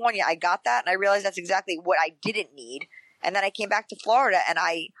California. I got that, and I realized that's exactly what I didn't need. And then I came back to Florida, and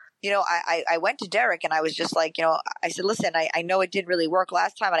I went to Derek and I was just like, I said, listen, I know it didn't really work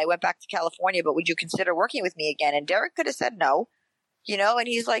last time and I went back to California, but would you consider working with me again? And Derek could have said no, and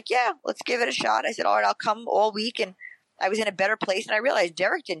he's like, yeah, let's give it a shot. I said, all right, I'll come all week. And I was in a better place. And I realized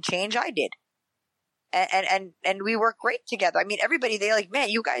Derek didn't change. I did. And we work great together. I mean, everybody, they like, man,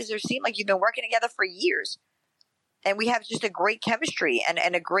 you guys seem like you've been working together for years. And we have just a great chemistry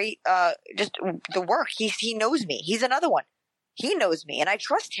and a great, just the work. He knows me. He's another one. He knows me and I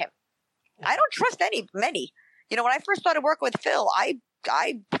trust him. I don't trust many. When I first started working with Phil, I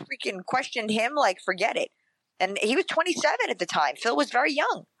freaking questioned him like, forget it. And he was 27 at the time. Phil was very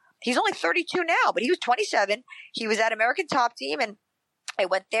young. He's only 32 now, but he was 27. He was at American Top Team and I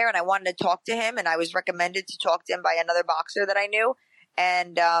went there and I wanted to talk to him and I was recommended to talk to him by another boxer that I knew.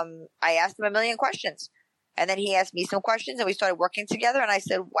 And I asked him a million questions. And then he asked me some questions and we started working together. And I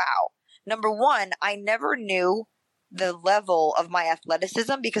said, wow, number one, I never knew the level of my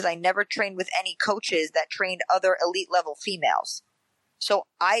athleticism because I never trained with any coaches that trained other elite level females. So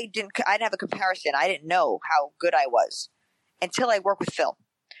I didn't have a comparison. I didn't know how good I was until I worked with Phil.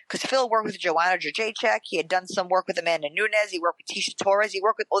 Because Phil worked with Joanna Jędrzejczyk. He had done some work with Amanda Nunes. He worked with Tisha Torres. He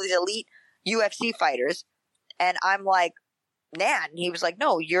worked with all these elite UFC fighters. And I'm like, Nan. He was like,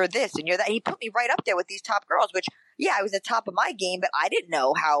 no, you're this and you're that. He put me right up there with these top girls, which, yeah, I was at the top of my game, but I didn't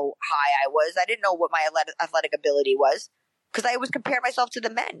know how high I was. I didn't know what my athletic ability was because I always compared myself to the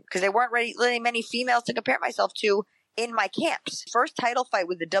men because there weren't really many females to compare myself to in my camps. First title fight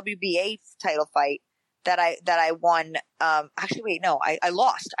was the WBA title fight that I won. Actually, wait, no, I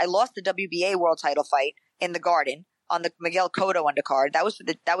lost. I lost the WBA world title fight in the Garden on the Miguel Cotto undercard. That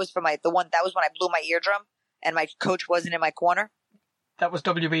was when I blew my eardrum and my coach wasn't in my corner. That was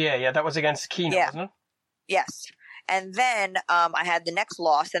WBA, yeah. That was against Keno, wasn't it? Yes. And then I had the next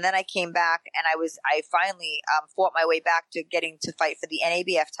loss, and then I came back, and I finally fought my way back to getting to fight for the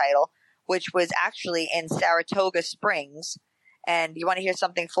NABF title, which was actually in Saratoga Springs. And you want to hear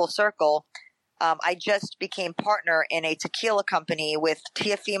something full circle? I just became partner in a tequila company with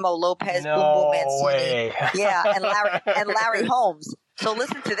Teofimo Lopez, Boom Boom Mancini, way. yeah, and Larry Holmes. So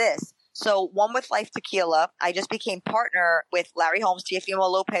listen to this. So One With Life Tequila, I just became partner with Larry Holmes, Teofimo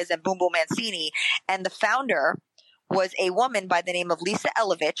Lopez, and Boom Boom Mancini, and the founder was a woman by the name of Lisa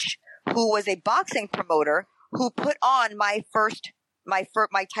Elovich, who was a boxing promoter who put on my first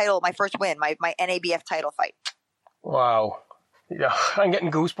win, my NABF title fight. Wow. Yeah, I'm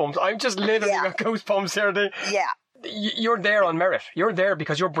getting goosebumps. I'm just literally got goosebumps here. Yeah. You're there on merit. You're there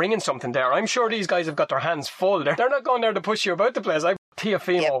because you're bringing something there. I'm sure these guys have got their hands full. They're not going there to push you about the place.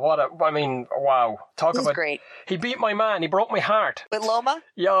 Teofimo, wow. Talk about great. He beat my man. He broke my heart. With Loma?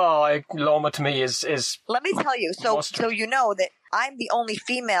 Yeah, Loma to me is. Let me tell you. So you know that I'm the only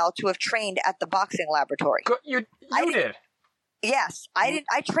female to have trained at the boxing laboratory. You did. Yes, I didn't.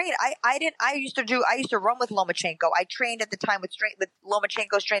 I trained. I used to run with Lomachenko. I trained at the time with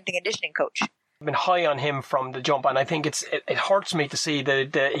Lomachenko's strength and conditioning coach. I've been high on him from the jump, and I think it hurts me to see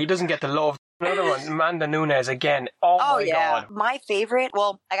that he doesn't get the love. Another one, Amanda Nunes again. Oh my God. My favorite,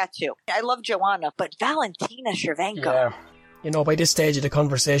 well, I got two. I love Joanna, but Valentina Shevchenko. Yeah. By this stage of the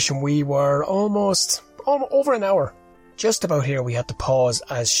conversation, we were almost over an hour. Just about here we had to pause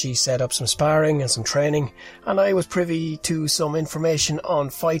as she set up some sparring and some training, and I was privy to some information on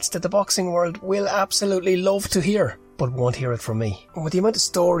fights that the boxing world will absolutely love to hear, but won't hear it from me. And with the amount of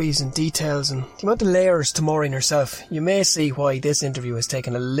stories and details and the amount of layers to Maureen herself, you may see why this interview has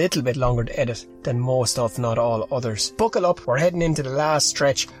taken a little bit longer to edit than most, if not all, others. Buckle up, we're heading into the last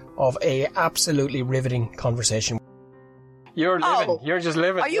stretch of a absolutely riveting conversation. You're living. Oh, you're just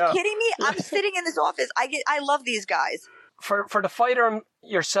living. Are you kidding me? I'm sitting in this office. I love these guys. For the fighter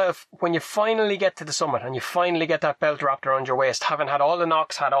yourself, when you finally get to the summit and you finally get that belt wrapped around your waist, having had all the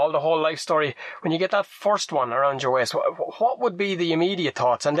knocks, had all the whole life story, when you get that first one around your waist, what would be the immediate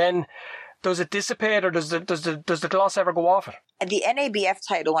thoughts? And then does it dissipate, or does the gloss ever go off it? At the NABF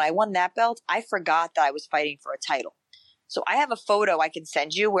title, when I won that belt, I forgot that I was fighting for a title. So I have a photo I can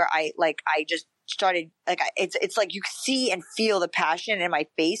send you where I just started, it's like you see and feel the passion in my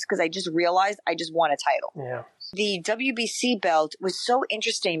face because I just realized I just won a title. Yeah. The WBC belt was so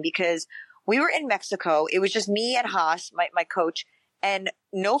interesting because we were in Mexico. It was just me and Haas, my coach, and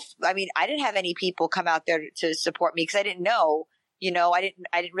I didn't have any people come out there to support me because I didn't know, I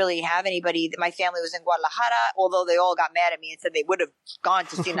didn't really have anybody. My family was in Guadalajara, although they all got mad at me and said they would have gone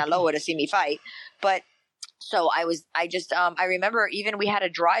to Sinaloa to see me fight. But so I remember even we had a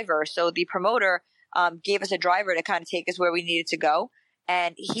driver. So the promoter gave us a driver to kind of take us where we needed to go.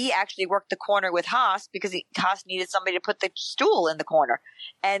 And he actually worked the corner with Haas because Haas needed somebody to put the stool in the corner.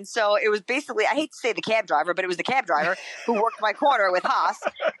 And so it was basically, I hate to say the cab driver, but it was the cab driver who worked my corner with Haas.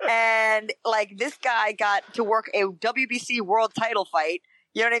 And like this guy got to work a WBC world title fight.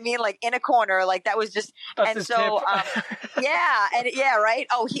 You know what I mean? Like in a corner, like that was just, that's and so, right.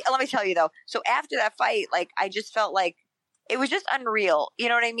 Oh, let me tell you though. So after that fight, like I just felt like it was just unreal. You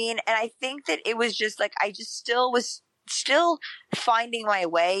know what I mean? And I think that it was just like, I just still was finding my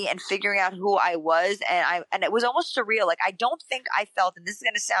way and figuring out who I was. And it was almost surreal. Like I don't think I felt, and this is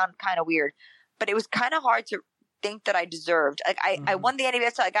going to sound kind of weird, but it was kind of hard to think that I deserved. Like I won the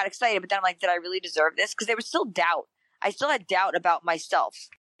NABF, so I got excited, but then I'm like, did I really deserve this? Because there was still doubt. I still had doubt about myself.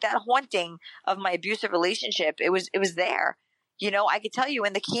 That haunting of my abusive relationship, it was there. I could tell you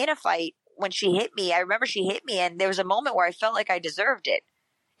in the Kiana fight, when she hit me, I remember she hit me and there was a moment where I felt like I deserved it.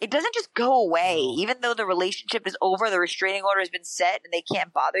 It doesn't just go away. Even though the relationship is over, the restraining order has been set and they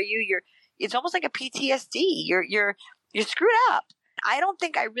can't bother you. It's almost like a PTSD. You're screwed up. I don't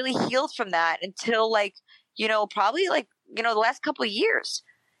think I really healed from that until probably the last couple of years.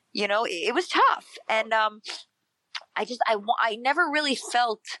 It was tough. And, I never really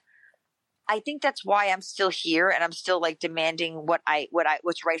felt, I think that's why I'm still here and I'm still like demanding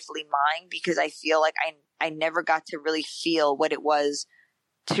what's rightfully mine, because I feel like I never got to really feel what it was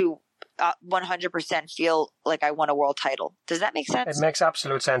to 100% feel like I won a world title. Does that make sense? It makes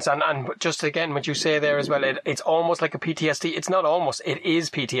absolute sense. And just again, what you say there as well, it's almost like a PTSD. It's not almost, it is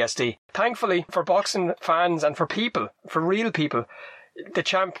PTSD. Thankfully for boxing fans and for people, for real people, the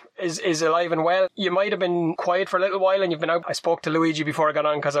champ is alive and well. You might have been quiet for a little while and you've been out. I spoke to Luigi before I got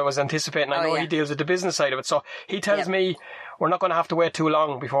on because I was anticipating. I know he deals with the business side of it. So he tells me we're not going to have to wait too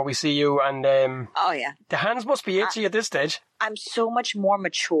long before we see you. And the hands must be itchy at this stage. I'm so much more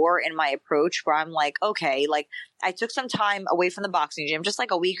mature in my approach where I'm like, okay, like I took some time away from the boxing gym, just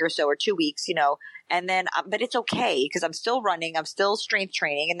like a week or so or 2 weeks, and then, but it's okay because I'm still running. I'm still strength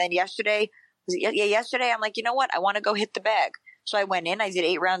training. And then yesterday I'm like, you know what? I want to go hit the bag. So I went in, I did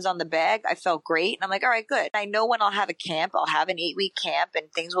 8 rounds on the bag. I felt great. And I'm like, all right, good. I know when I'll have a camp, I'll have an 8-week camp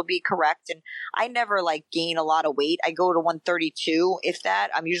and things will be correct. And I never gain a lot of weight. I go to 132, if that.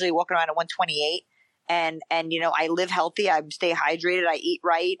 I'm usually walking around at 128. And I live healthy. I stay hydrated. I eat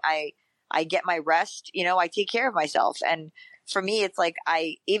right. I get my rest. I take care of myself. And for me, it's like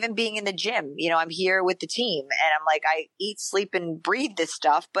even being in the gym, I'm here with the team and I'm like, I eat, sleep and breathe this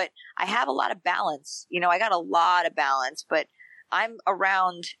stuff, but I have a lot of balance. I got a lot of balance, but I'm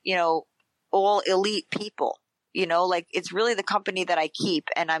around, all elite people, it's really the company that I keep.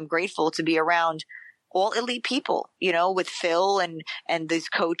 And I'm grateful to be around all elite people, with Phil and these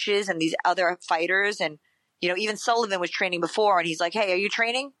coaches and these other fighters. And, even Sullivan was training before and he's like, hey, are you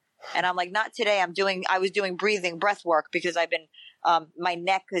training? And I'm like, not today. I was doing breath work because I've been, my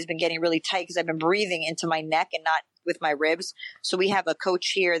neck has been getting really tight because I've been breathing into my neck and not with my ribs. So we have a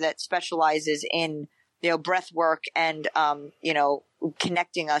coach here that specializes in, breath work and,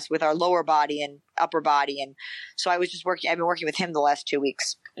 connecting us with our lower body and upper body. And so I've been working with him the last 2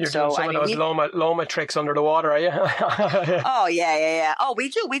 weeks. You're doing some of those Loma tricks under the water, are you? Oh, yeah. Oh, we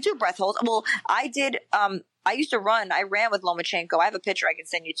do breath holds. Well, I did, I used to run. I ran with Lomachenko. I have a picture I can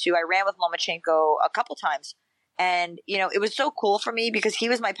send you too. I ran with Lomachenko a couple times. And, it was so cool for me because he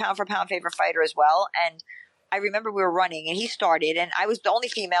was my pound for pound favorite fighter as well. And I remember we were running and he started, and I was the only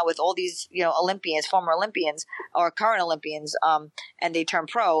female with all these, Olympians, former Olympians or current Olympians, and they turned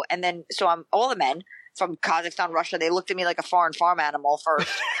pro. And then, so all the men from Kazakhstan, Russia, they looked at me like a foreign farm animal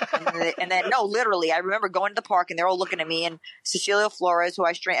first. and then, no, literally, I remember going to the park and they're all looking at me, and Cecilia Flores, who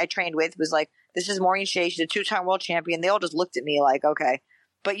I trained with, was like, this is Maureen Shea. She's a 2-time world champion. They all just looked at me like, okay.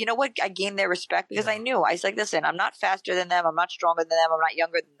 But you know what? I gained their respect because I knew. I was like, listen, I'm not faster than them. I'm not stronger than them. I'm not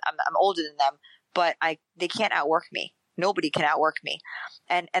younger than them. I'm older than them. But they can't outwork me. Nobody can outwork me.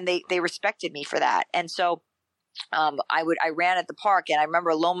 And they respected me for that. And so I ran at the park, and I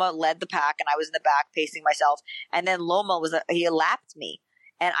remember Loma led the pack and I was in the back pacing myself. And then Loma he lapped me.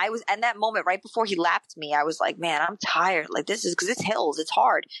 And I was, in that moment, right before he lapped me, I was like, man, I'm tired. Like, this is, because it's hills, it's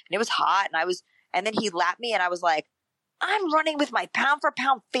hard. And it was hot. And then he lapped me, and I was like, I'm running with my pound for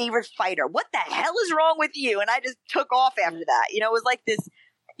pound favorite fighter. What the hell is wrong with you? And I just took off after that. It was like this,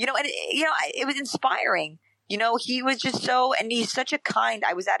 it was inspiring. He was just and he's such a kind.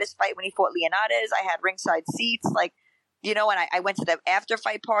 I was at his fight when he fought Leonidas. I had ringside seats, and I went to the after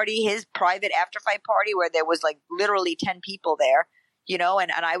fight party, his private after fight party, where there was like literally 10 people there.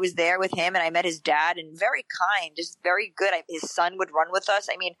 And I was there with him, and I met his dad, and very kind, just very good. His son would run with us.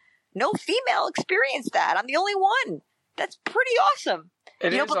 I mean, no female experienced that. I'm the only one. That's pretty awesome.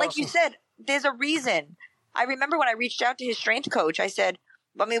 But awesome. Like you said, there's a reason. I remember when I reached out to his strength coach, I said,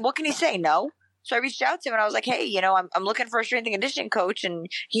 I mean, what can he say? No. So I reached out to him and I was like, hey, I'm looking for a strength and conditioning coach. And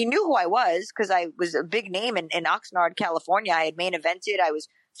he knew who I was because I was a big name in Oxnard, California. I had main evented. I was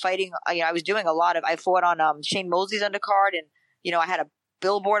fighting. I was doing I fought on Shane Mosley's undercard, and, I had a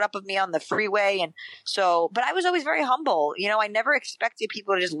billboard up of me on the freeway. And so, but I was always very humble. I never expected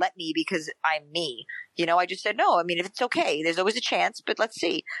people to just let me because I'm me. I just said, no, I mean, if it's okay, there's always a chance, but let's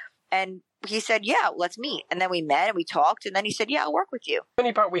see. And he said, yeah, let's meet. And then we met and we talked. And then he said, yeah, I'll work with you.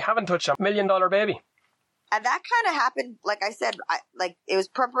 Any part we haven't touched on, $1 Million Baby. And that kind of happened, like I said, it was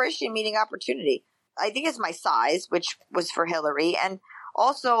preparation meeting opportunity. I think it's my size, which was for Hillary. And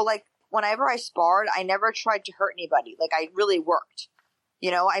also, whenever I sparred, I never tried to hurt anybody. I really worked.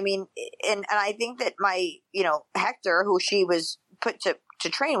 I mean, and I think that my, Hector, who she was put to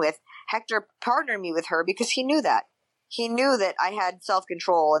train with, Hector partnered me with her because he knew that. He knew that I had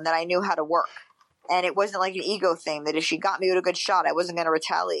self-control and that I knew how to work. And it wasn't like an ego thing, that if she got me with a good shot, I wasn't going to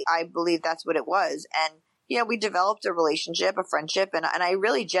retaliate. I believe that's what it was. And, we developed a relationship, a friendship, and I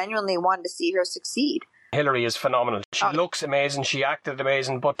really genuinely wanted to see her succeed. Hillary is phenomenal. She looks amazing. She acted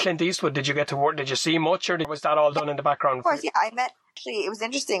amazing. But Clint Eastwood, did you get to work? Did you see much, or was that all done in the background? Of course, yeah. Actually, it was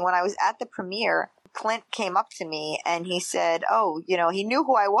interesting. When I was at the premiere, Clint came up to me and he said, oh, he knew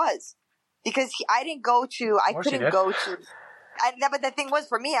who I was. Because I couldn't go to, but the thing was,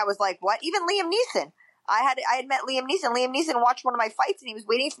 for me, I was like, what? Even Liam Neeson. I had met Liam Neeson. Liam Neeson watched one of my fights and he was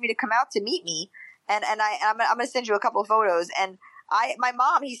waiting for me to come out to meet me. And I'm going to send you a couple of photos. And my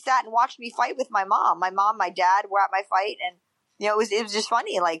mom, he sat and watched me fight with my mom. My mom, my dad were at my fight. And, it was just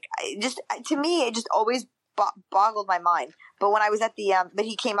funny. To me, it just always boggled my mind. But when I was at but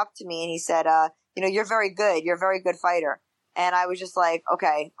he came up to me and he said, you're very good. You're a very good fighter. And I was just like,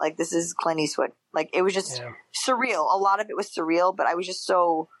 okay, this is Clint Eastwood. It was just surreal. A lot of it was surreal, but I was just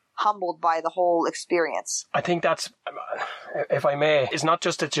so humbled by the whole experience. I think that's, if I may, it's not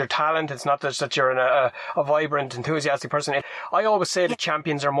just that you're talent. It's not just that you're a vibrant, enthusiastic person. I always say that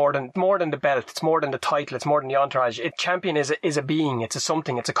champions are more than the belt. It's more than the title. It's more than the entourage. Champion is a being. It's a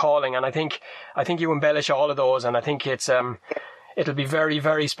something. It's a calling. And I think you embellish all of those. And I think it's it'll be very,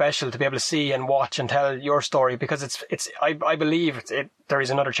 very special to be able to see and watch and tell your story, because I believe there is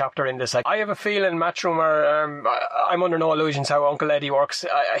another chapter in this. I have a feeling, Matchroom, I'm under no illusions how Uncle Eddie works.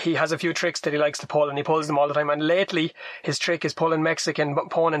 He has a few tricks that he likes to pull, and he pulls them all the time. And lately, his trick is pulling Mexican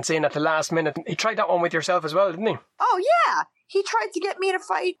opponents in at the last minute. He tried that one with yourself as well, didn't he? Oh, yeah. He tried to get me to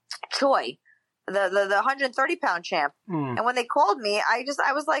fight Choi, the 130-pound champ. And when they called me, I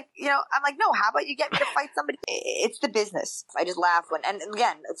was like, I'm like, no, how about you get me to fight somebody? It's the business. I just laugh and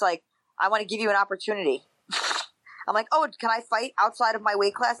again, it's like, I want to give you an opportunity. I'm like, oh, can I fight outside of my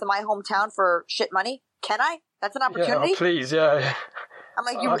weight class in my hometown for shit money? Can I? That's an opportunity? Yeah, please, yeah. I'm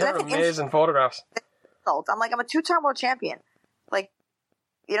like, they're amazing photographs. I'm like, I'm a 2-time world champion.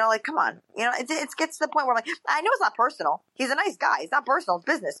 Come on. It gets to the point where I'm like, I know it's not personal. He's a nice guy. It's not personal. It's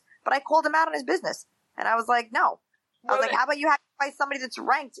business. But I called him out on his business. And I was like, no. I was like, how about you have to fight somebody that's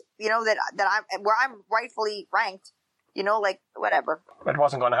ranked, that where I'm rightfully ranked, whatever. It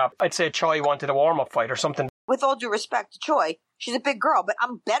wasn't going to happen. I'd say Choi wanted a warm-up fight or something. With all due respect to Choi, she's a big girl, but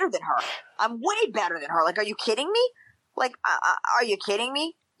I'm better than her. I'm way better than her. Are you kidding me? Are you kidding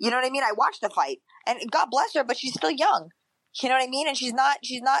me? You know what I mean? I watched the fight. And God bless her, but she's still young. You know what I mean? And she's not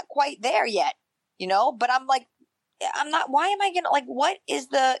quite there yet. you know, but I'm like, I'm not, why am I gonna, like, what is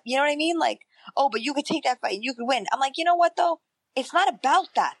the, you know what I mean? Like, oh, but you could take that fight and you could win. I'm like, you know what though? It's not about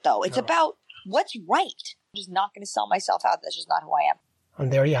that though. It's about what's right. I'm just not going to sell myself out. That's just not who I am.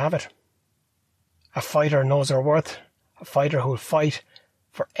 And there you have it. A fighter knows her worth. A fighter who'll fight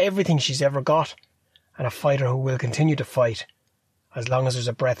for everything she's ever got. And a fighter who will continue to fight as long as there's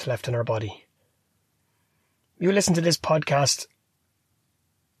a breath left in her body. You listen to this podcast,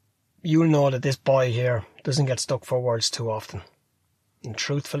 you'll know that this boy here doesn't get stuck for words too often. And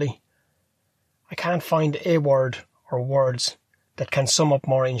truthfully, I can't find a word or words that can sum up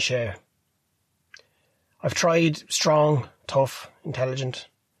Maureen Shea. I've tried strong, tough, intelligent,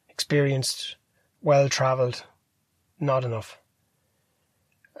 experienced, well-travelled. Not enough.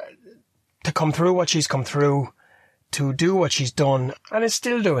 To come through what she's come through, to do what she's done, and is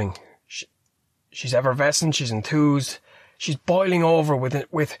still doing. She's effervescent, she's enthused, she's boiling over with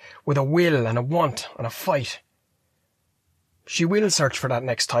a will and a want and a fight. She will search for that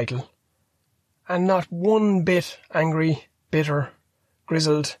next title. And not one bit angry, bitter,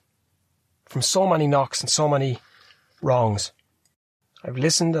 grizzled from so many knocks and so many wrongs. I've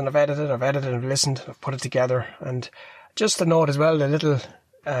listened and I've edited and listened, I've put it together. And just to note as well, the little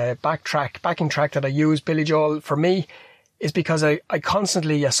backing track that I use, Billy Joel, for me, is because I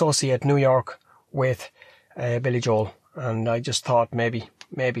constantly associate New York with Billy Joel. And I just thought maybe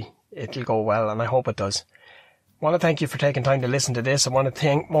it'll go well, and I hope it does. I want to thank you for taking time to listen to this. I want to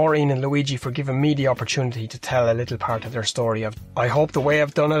thank Maureen and Luigi for giving me the opportunity to tell a little part of their story. I hope the way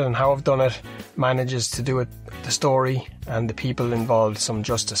I've done it and how I've done it manages to do it, the story and the people involved, some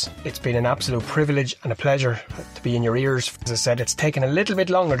justice. It's been an absolute privilege and a pleasure to be in your ears. As I said, it's taken a little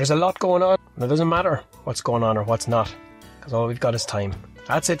bit longer. There's a lot going on. It doesn't matter what's going on or what's not, because all we've got is time.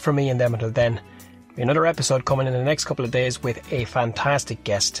 That's it for me and them until then. Another episode coming in the next couple of days with a fantastic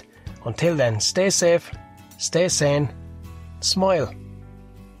guest. Until then, stay safe, stay sane, smile.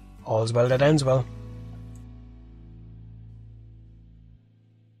 All's well that ends well.